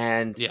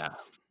 and Yeah.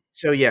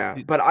 so yeah,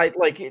 The- but I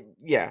like it.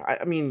 Yeah,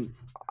 I mean,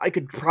 I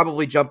could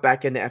probably jump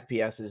back into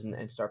FPSs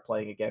and start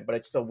playing again, but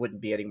it still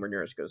wouldn't be anywhere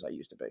near as good as I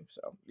used to be.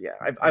 So yeah,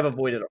 I've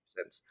avoided them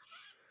since.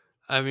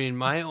 I mean,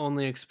 my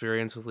only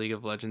experience with League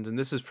of Legends, and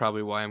this is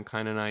probably why I'm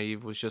kind of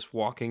naive, was just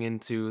walking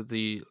into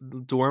the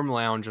dorm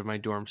lounge of my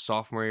dorm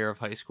sophomore year of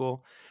high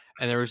school,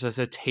 and there was just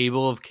a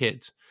table of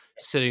kids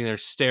sitting there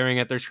staring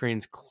at their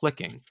screens,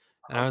 clicking.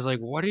 And I was like,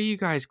 "What are you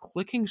guys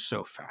clicking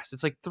so fast?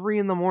 It's like 3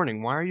 in the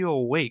morning. Why are you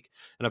awake?"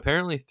 And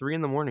apparently, 3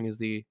 in the morning is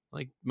the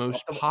like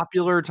most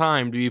popular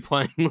time to be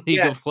playing League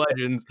Yeah, of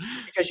Legends.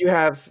 because you'll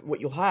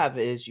have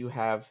is you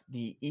have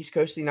the East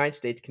Coast of the United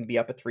States can be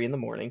up at 3 in the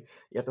morning.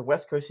 You have the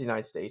West Coast of the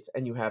United States,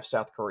 and you have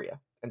South Korea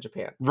and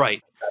Japan.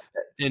 Right. That's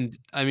it. And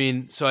I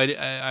mean, so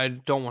I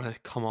don't want to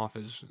come off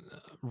as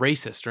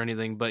racist or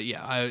anything, but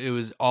yeah, it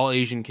was all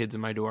Asian kids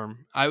in my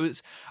dorm. I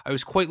was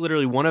quite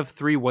literally one of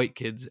three white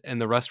kids, and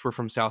the rest were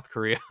from South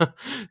Korea.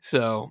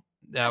 So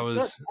that Look,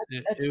 was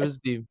that's it was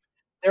the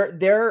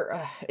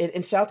they're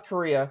in South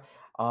Korea.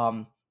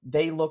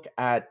 They look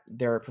at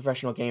their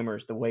professional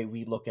gamers the way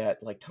we look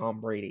at like Tom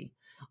Brady.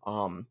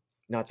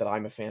 Not that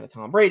I'm a fan of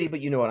Tom Brady,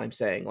 but you know what I'm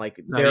saying. Like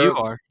no, you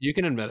are, you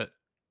can admit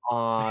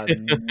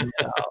no,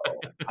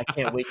 I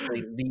can't wait till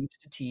he it. leaves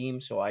the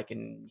team so I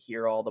can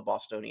hear all the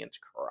Bostonians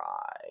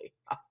cry.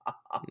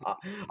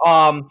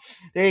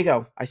 There you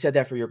go. I said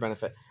that for your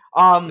benefit.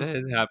 Um,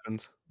 It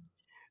happens.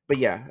 but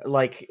yeah,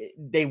 like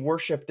they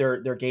worship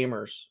their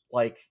gamers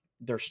like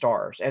they're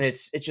stars, and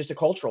it's just a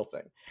cultural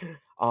thing.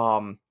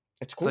 Um,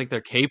 it's It's like cool.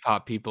 they're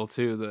K-pop people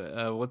too.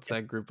 The what's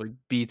that group like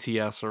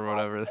BTS or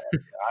whatever?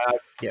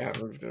 Yeah,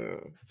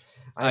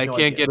 I have I no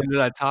can't idea. get into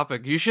that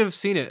topic. You should have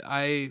seen it.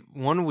 I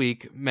one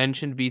week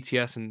mentioned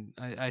BTS, and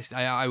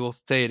I will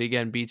say it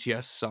again.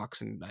 BTS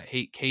sucks, and I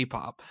hate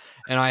K-pop.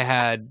 And I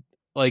had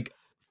like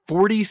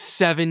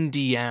 47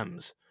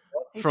 DMs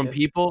I'll teach from you.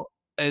 people,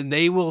 and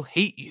they will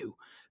hate you.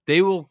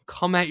 They will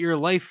come at your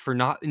life for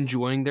not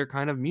enjoying their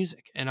kind of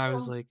music. And I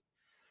was Well, like,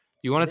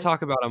 you want to this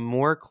talk about a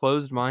more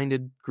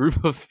closed-minded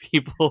group of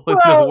people in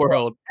the well, look,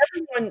 world?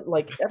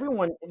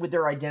 everyone with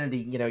their identity,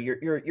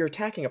 you're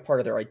attacking a part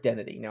of their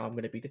identity. Now I'm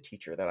going to be the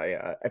teacher that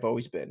I've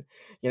always been.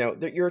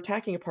 You're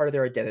attacking a part of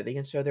their identity,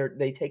 and so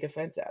they take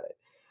offense at it.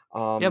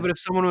 Yeah, but Um, if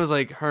someone was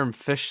like, "Herm,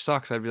 fish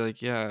sucks," I'd be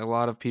like, "Yeah, a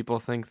lot of people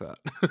think that."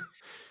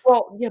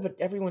 well, yeah, but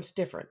everyone's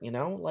different,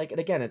 Like, and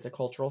again, it's a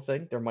cultural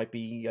thing. There might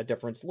be a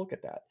difference. Look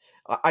at that.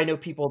 I know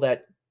people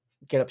that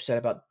get upset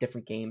about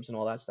different games and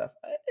all that stuff.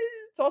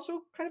 It's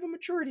also kind of a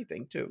maturity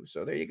thing too.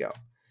 So there you go.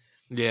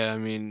 Yeah, I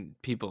mean,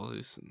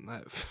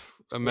 Yeah,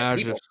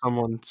 imagine if people.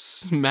 someone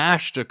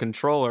smashed a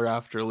controller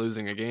after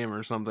losing a game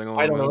or something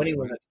I along don't know those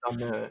anyone lines. that's done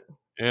that.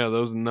 Yeah,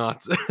 those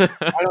nuts.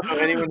 I don't know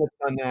anyone that's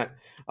done that.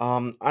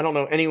 I don't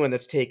know anyone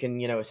that's taken,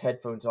 his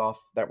headphones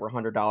off that were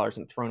 $100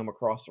 and thrown them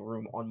across the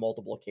room on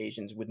multiple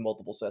occasions with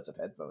multiple sets of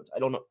headphones. I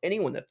don't know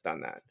anyone that's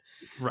done that.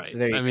 So Right.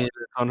 there you I go. mean,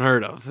 it's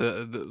unheard of.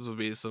 Those would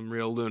be some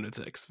real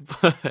lunatics.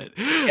 But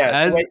Yeah,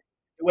 as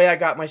the way I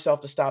got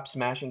myself to stop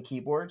smashing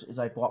keyboards is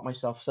I bought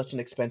myself such an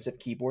expensive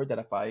keyboard that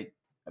if I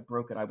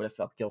broke it, I would have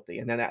felt guilty.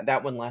 And then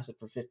that one lasted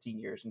for 15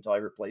 years until I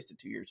replaced it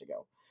 2 years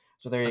ago.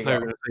 So there I you thought you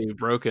were go. gonna say you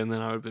broke it, and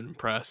then I would have been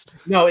impressed.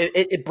 No,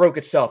 it broke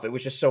itself. It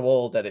was just so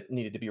old that it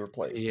needed to be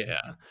replaced. Yeah.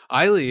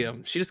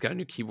 Eiley, she just got a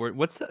new keyboard.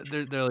 What's that?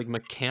 They're like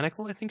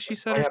mechanical, I think she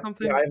said, or I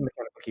something? have a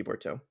mechanical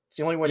keyboard too. It's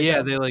the only way to Yeah,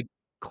 go. they, like,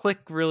 click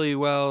really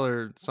well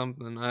or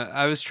something.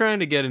 I was trying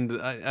to get into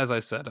as I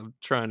said, I'm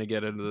trying to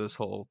get into this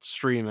whole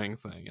streaming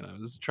thing, and I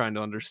was trying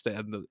to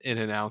understand the in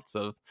and outs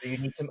of So you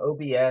need some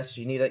OBS.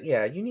 You need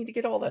to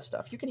get all that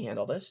stuff. You can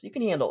handle this. You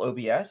can handle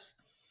OBS.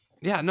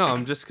 Yeah, no,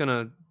 I'm just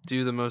gonna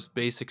do the most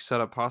basic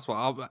setup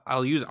possible.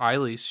 I'll use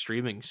Eileen's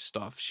streaming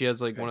stuff. She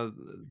has like Okay. one of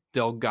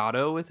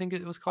Delgado, I think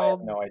it was I have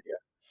called. no idea.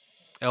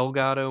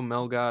 Elgato,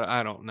 Melgato,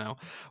 I don't know.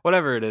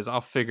 Whatever it is,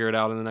 I'll figure it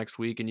out in the next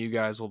week and you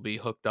guys will be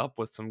hooked up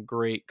with some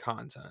great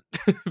content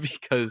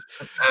because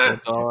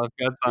that's all I've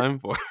got time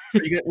for.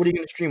 What are you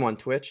gonna stream on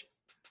Twitch?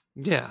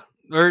 Yeah.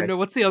 Or Okay. no,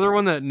 what's the other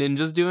one that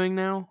Ninja's doing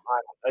now?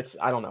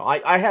 I don't know.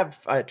 I have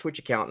a Twitch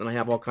account and I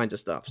have all kinds of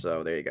stuff.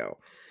 So there you go.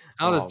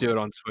 I'll just do it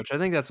on Twitch. I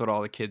think that's what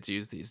all the kids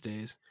use these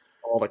days.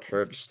 All the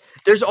curves.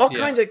 There's all Yeah.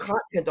 kinds of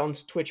content on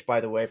Twitch, by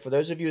the way. For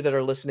those of you that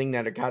are listening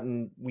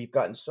we've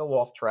gotten so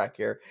off track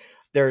here.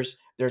 There's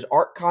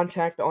art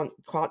content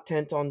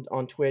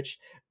on Twitch.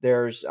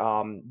 There's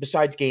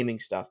besides gaming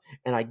stuff,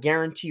 and I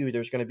guarantee you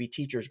there's going to be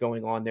teachers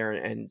going on there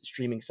and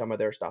streaming some of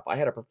their stuff. I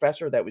had a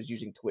professor that was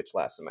using Twitch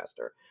last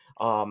semester.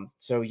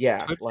 So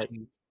yeah, Twitch like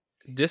and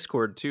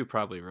Discord too,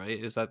 probably,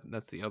 right?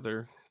 That's the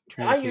other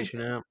I use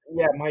communication app?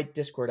 yeah, my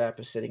Discord app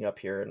is sitting up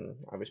here, and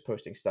I was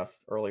posting stuff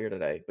earlier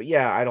today. But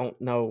yeah, I don't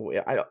know.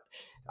 I don't.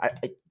 I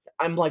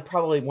I'm like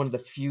probably one of the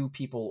few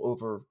people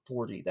over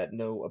 40 that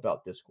know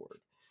about Discord.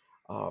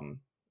 Um,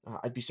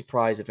 I'd be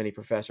surprised if any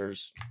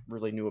professors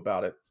really knew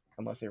about it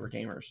unless they were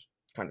gamers,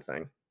 kind of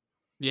thing.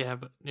 Yeah,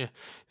 but yeah,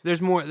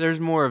 there's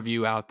more of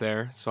you out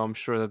there, so I'm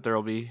sure that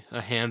there'll be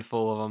a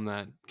handful of them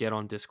that get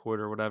on Discord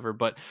or whatever.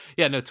 But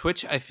yeah, no,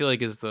 Twitch I feel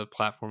like is the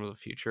platform of the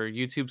future.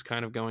 YouTube's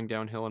kind of going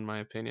downhill in my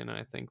opinion, and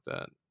I think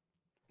that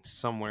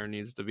somewhere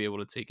needs to be able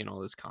to take in all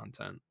this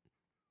content.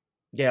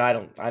 Yeah, I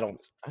don't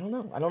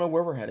know. I don't know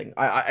where we're heading.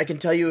 I can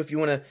tell you if you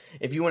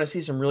wanna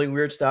see some really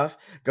weird stuff,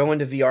 go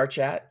into VR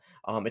chat.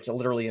 It's a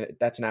literally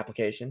that's an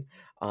application.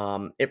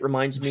 It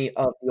reminds me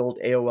of the old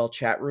AOL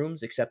chat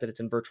rooms, except that it's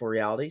in virtual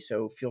reality.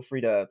 So feel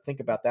free to think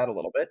about that a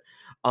little bit.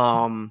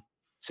 Um,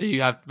 So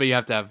you have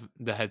to have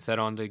the headset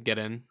on to get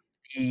in.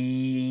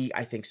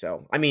 I think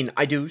so. I mean,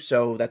 I do.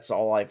 So that's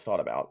all I've thought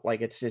about.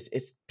 Like it's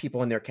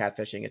people in there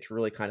catfishing. It's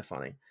really kind of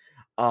funny.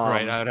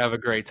 Right, Um, I would have a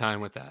great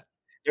time with that.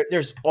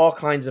 there's all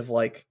kinds of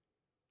like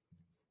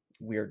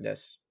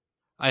weirdness.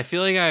 I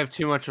feel like I have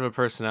too much of a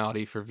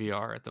personality for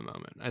VR at the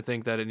moment. I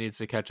think that it needs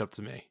to catch up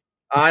to me.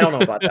 I don't know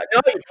about that.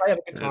 No, you probably have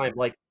a good time.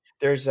 Like,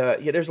 there's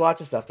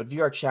lots of stuff, but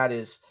VR chat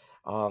is,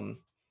 um,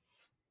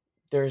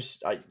 there's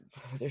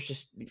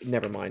just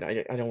never mind.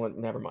 I don't want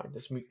never mind.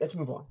 Let's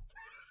move on.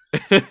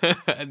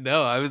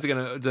 No, I was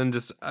gonna then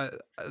just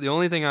the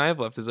only thing I have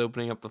left is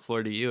opening up the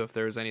floor to you if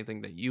there was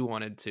anything that you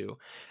wanted to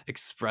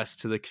express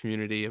to the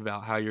community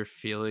about how you're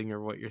feeling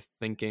or what you're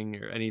thinking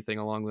or anything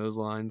along those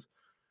lines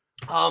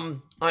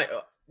I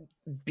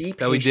Be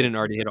that we patient. didn't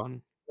already hit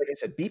on. Like I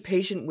said, be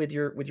patient with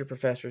your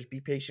professors, be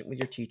patient with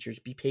your teachers,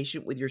 be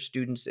patient with your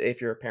students.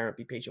 If you're a parent,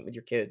 be patient with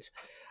your kids.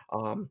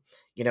 Um,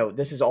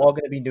 this is all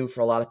going to be new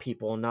for a lot of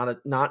people, and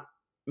not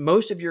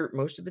most of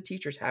the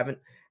teachers haven't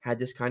had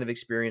this kind of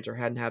experience or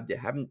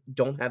haven't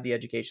don't have the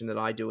education that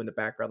I do in the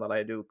background that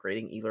I do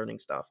creating e-learning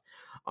stuff.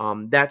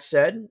 That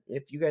said,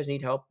 if you guys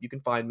need help, you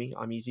can find me.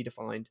 I'm easy to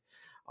find.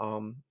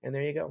 And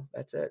there you go.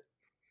 That's it.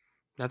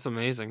 That's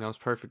amazing. That was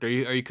perfect. Are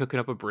you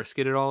cooking up a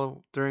brisket at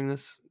all during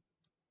this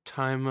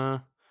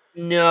time?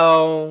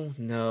 No,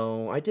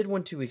 no, I did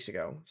one 2 weeks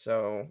ago,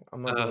 so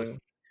I'm not Uh, doing. I'm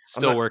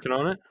Still not working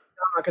on it.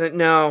 not gonna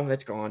no,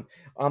 that's gone.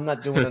 I'm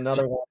not doing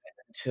another one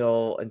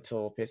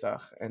until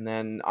Pesach, and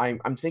then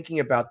I'm thinking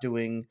about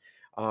doing,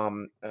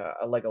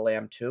 a leg of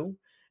lamb too,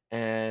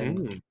 and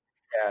Mm.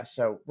 yeah,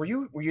 so were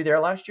you there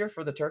last year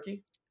for the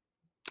turkey?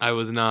 I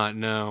was not.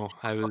 No,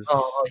 I was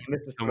Oh, you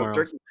missed the somewhere smoked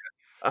else.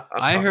 turkey.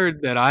 I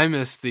heard that I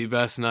missed the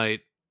best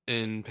night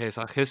in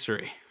Pesach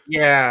history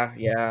Yeah,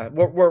 yeah,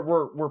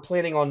 we're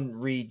planning on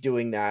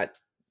redoing that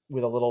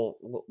with a little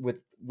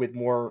with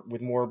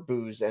more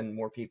booze and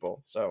more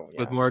people, so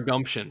with yeah. more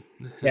gumption.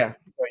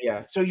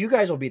 Yeah, so you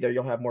guys will be there,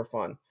 you'll have more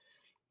fun.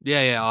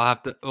 Yeah, yeah, I'll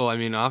have to. Well, I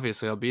mean,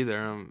 obviously, I'll be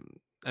there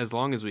as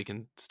long as we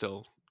can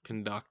still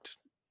conduct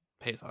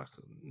Pesach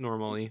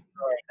normally.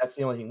 Right, that's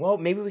the only thing. Well,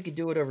 maybe we could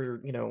do it over,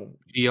 Skype.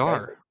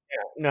 VR.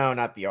 Yeah. No,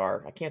 not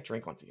VR. I can't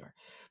drink on VR.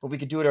 But we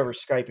could do it over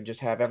Skype and just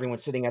have everyone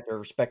sitting at their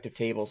respective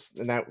tables,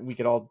 and that we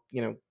could all,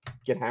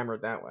 get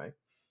hammered that way.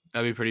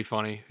 That'd be pretty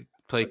funny.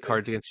 Play Okay.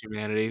 Cards Against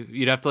Humanity.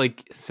 You'd have to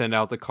like send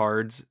out the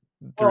cards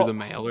through Well the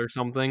mail or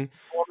something.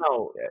 well,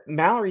 no,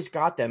 Mallory's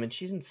got them, and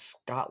she's in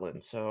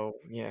Scotland, so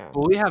yeah.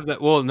 Well, we have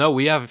that. Well, no,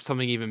 we have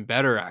something even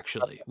better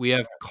actually. We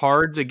have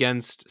Cards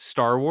Against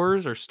Star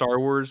Wars or Star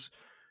Wars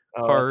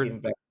Oh, that's cards. even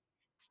better.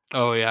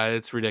 Oh yeah,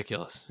 it's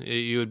ridiculous.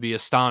 You would be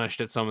astonished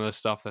at some of the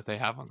stuff that they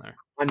have on there.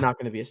 I'm not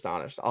gonna be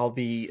astonished. I'll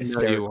be No, you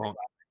hysterical. won't.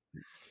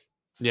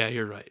 Yeah,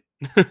 you're right.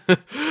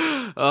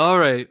 All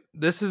right.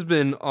 This has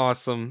been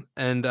awesome.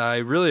 And I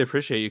really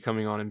appreciate you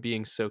coming on and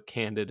being so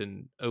candid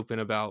and open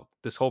about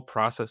this whole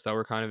process that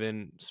we're kind of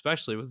in,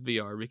 especially with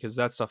VR, because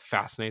that stuff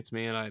fascinates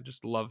me and I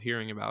just love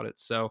hearing about it.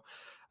 So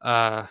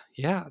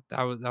yeah,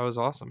 that was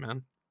awesome,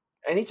 man.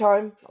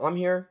 Anytime, I'm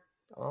here.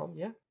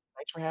 Yeah,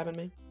 thanks for having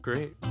me.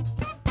 Great.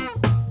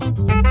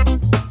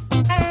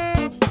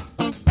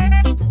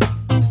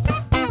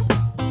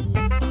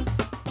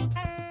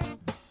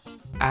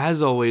 as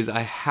always,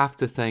 I have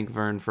to thank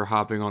Vern for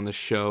hopping on the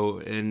show.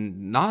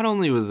 And not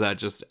only was that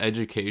just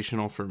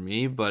educational for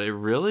me, but it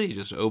really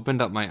just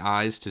opened up my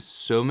eyes to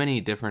so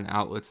many different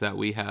outlets that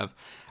we have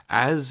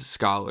as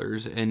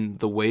scholars and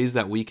the ways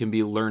that we can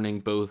be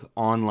learning both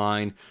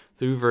online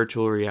through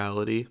virtual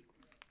reality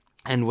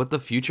and what the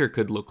future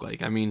could look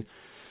like. I mean,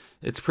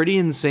 it's pretty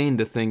insane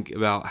to think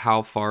about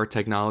how far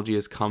technology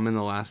has come in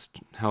the last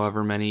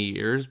however many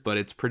years, but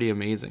it's pretty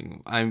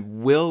amazing. I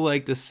will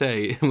like to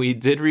say we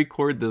did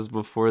record this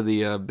before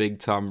the big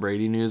Tom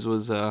Brady news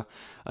was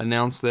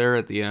announced there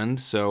at the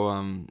end.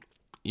 So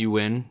you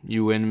win,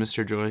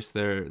 Mr. Joyce.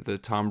 The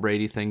Tom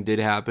Brady thing did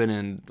happen,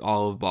 and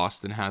all of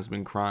Boston has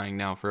been crying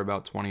now for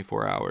about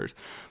 24 hours.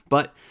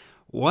 But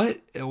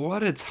what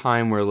a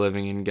time we're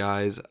living in,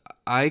 guys.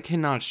 I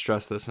cannot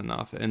stress this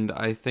enough, and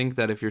I think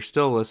that if you're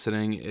still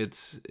listening,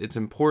 it's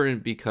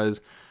important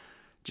because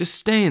just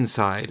stay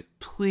inside.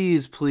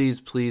 Please, please,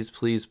 please,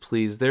 please,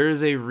 please. There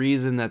is a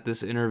reason that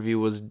this interview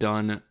was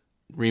done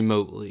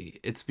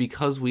remotely. It's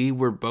because we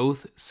were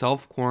both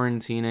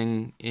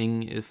self-quarantining,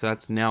 if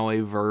that's now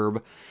a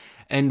verb,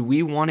 and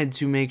we wanted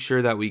to make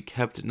sure that we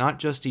kept not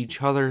just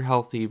each other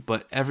healthy,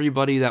 but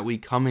everybody that we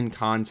come in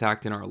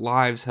contact in our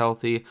lives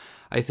healthy.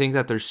 I think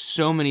that there's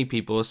so many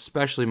people,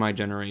 especially my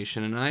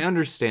generation, and I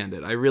understand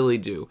it. I really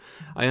do.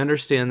 I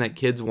understand that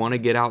kids want to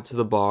get out to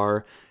the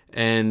bar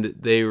and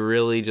they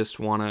really just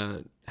want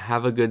to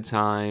have a good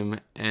time.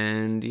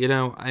 And,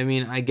 I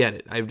mean, I get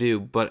it. I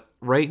do. But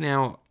right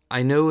now,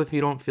 I know if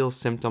you don't feel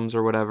symptoms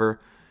or whatever,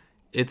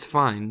 it's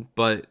fine.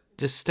 But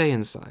just stay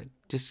inside.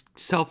 Just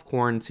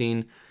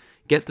self-quarantine.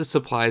 Get the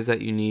supplies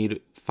that you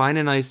need. Find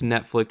a nice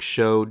Netflix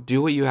show.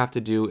 Do what you have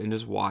to do and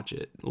just watch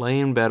it. Lay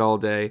in bed all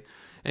day.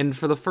 And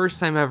for the first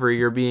time ever,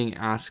 you're being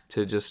asked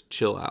to just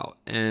chill out.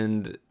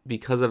 And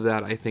because of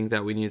that, I think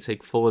that we need to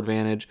take full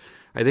advantage.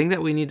 I think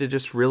that we need to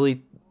just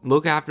really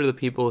look after the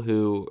people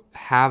who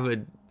have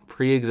a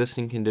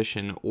pre-existing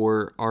condition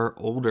or are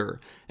older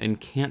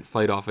and can't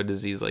fight off a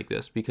disease like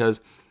this,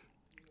 because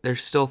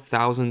there's still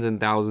thousands and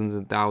thousands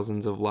and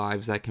thousands of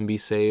lives that can be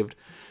saved.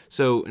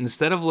 So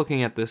instead of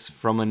looking at this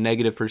from a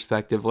negative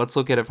perspective, let's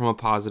look at it from a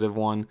positive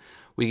one.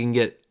 We can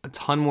get a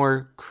ton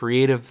more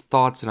creative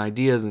thoughts and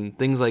ideas and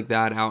things like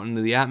that out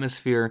into the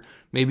atmosphere.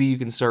 Maybe you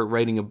can start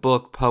writing a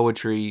book,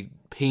 poetry,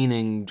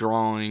 painting,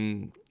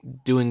 drawing,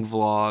 doing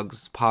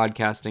vlogs,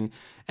 podcasting,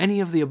 any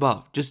of the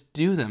above. Just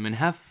do them and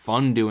have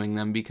fun doing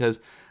them, because,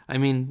 I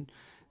mean,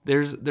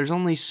 there's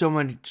only so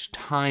much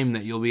time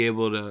that you'll be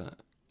able to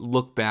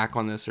look back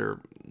on this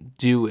or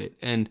do it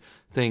and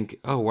think,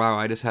 oh wow,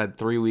 I just had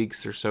 3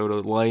 weeks or so to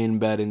lay in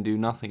bed and do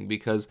nothing.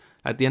 Because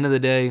at the end of the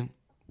day,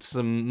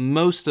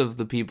 most of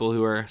the people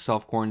who are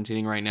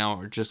self-quarantining right now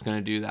are just going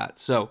to do that.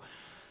 So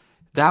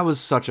that was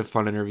such a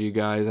fun interview,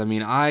 guys. I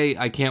mean,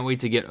 I can't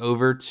wait to get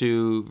over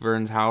to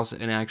Vern's house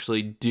and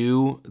actually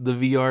do the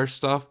VR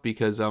stuff,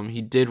 because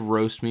he did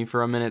roast me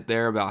for a minute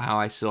there about how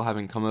I still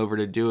haven't come over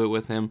to do it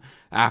with him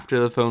after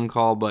the phone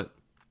call, but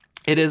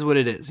it is what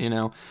it is,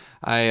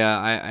 I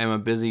am a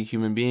busy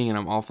human being and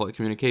I'm awful at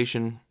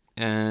communication,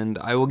 and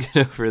I will get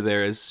over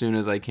there as soon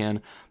as I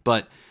can.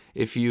 But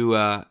if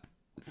you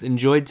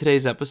enjoyed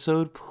today's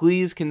episode,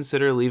 please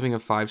consider leaving a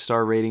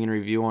 5-star rating and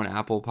review on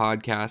Apple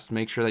Podcasts.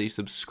 Make sure that you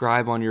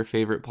subscribe on your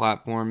favorite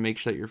platform. Make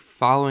sure that you're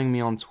following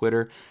me on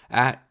Twitter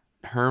at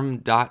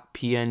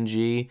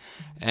herm.png.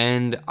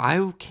 And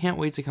I can't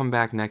wait to come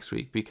back next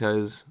week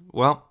because,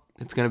 well,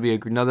 it's going to be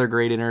another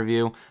great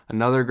interview,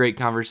 another great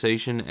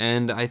conversation.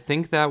 And I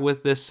think that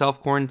with this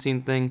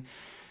self-quarantine thing,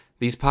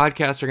 these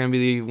podcasts are going to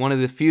be one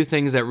of the few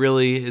things that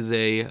really is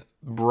a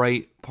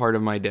bright part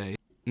of my day.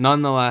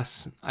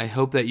 Nonetheless, I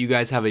hope that you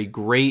guys have a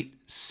great,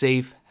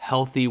 safe,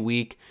 healthy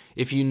week.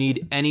 If you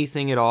need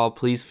anything at all,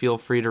 please feel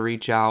free to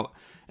reach out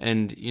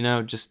and,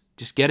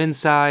 just get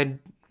inside,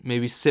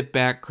 maybe sit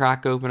back,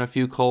 crack open a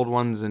few cold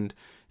ones and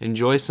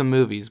enjoy some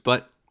movies.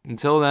 But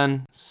until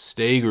then,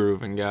 stay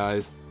grooving,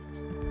 guys.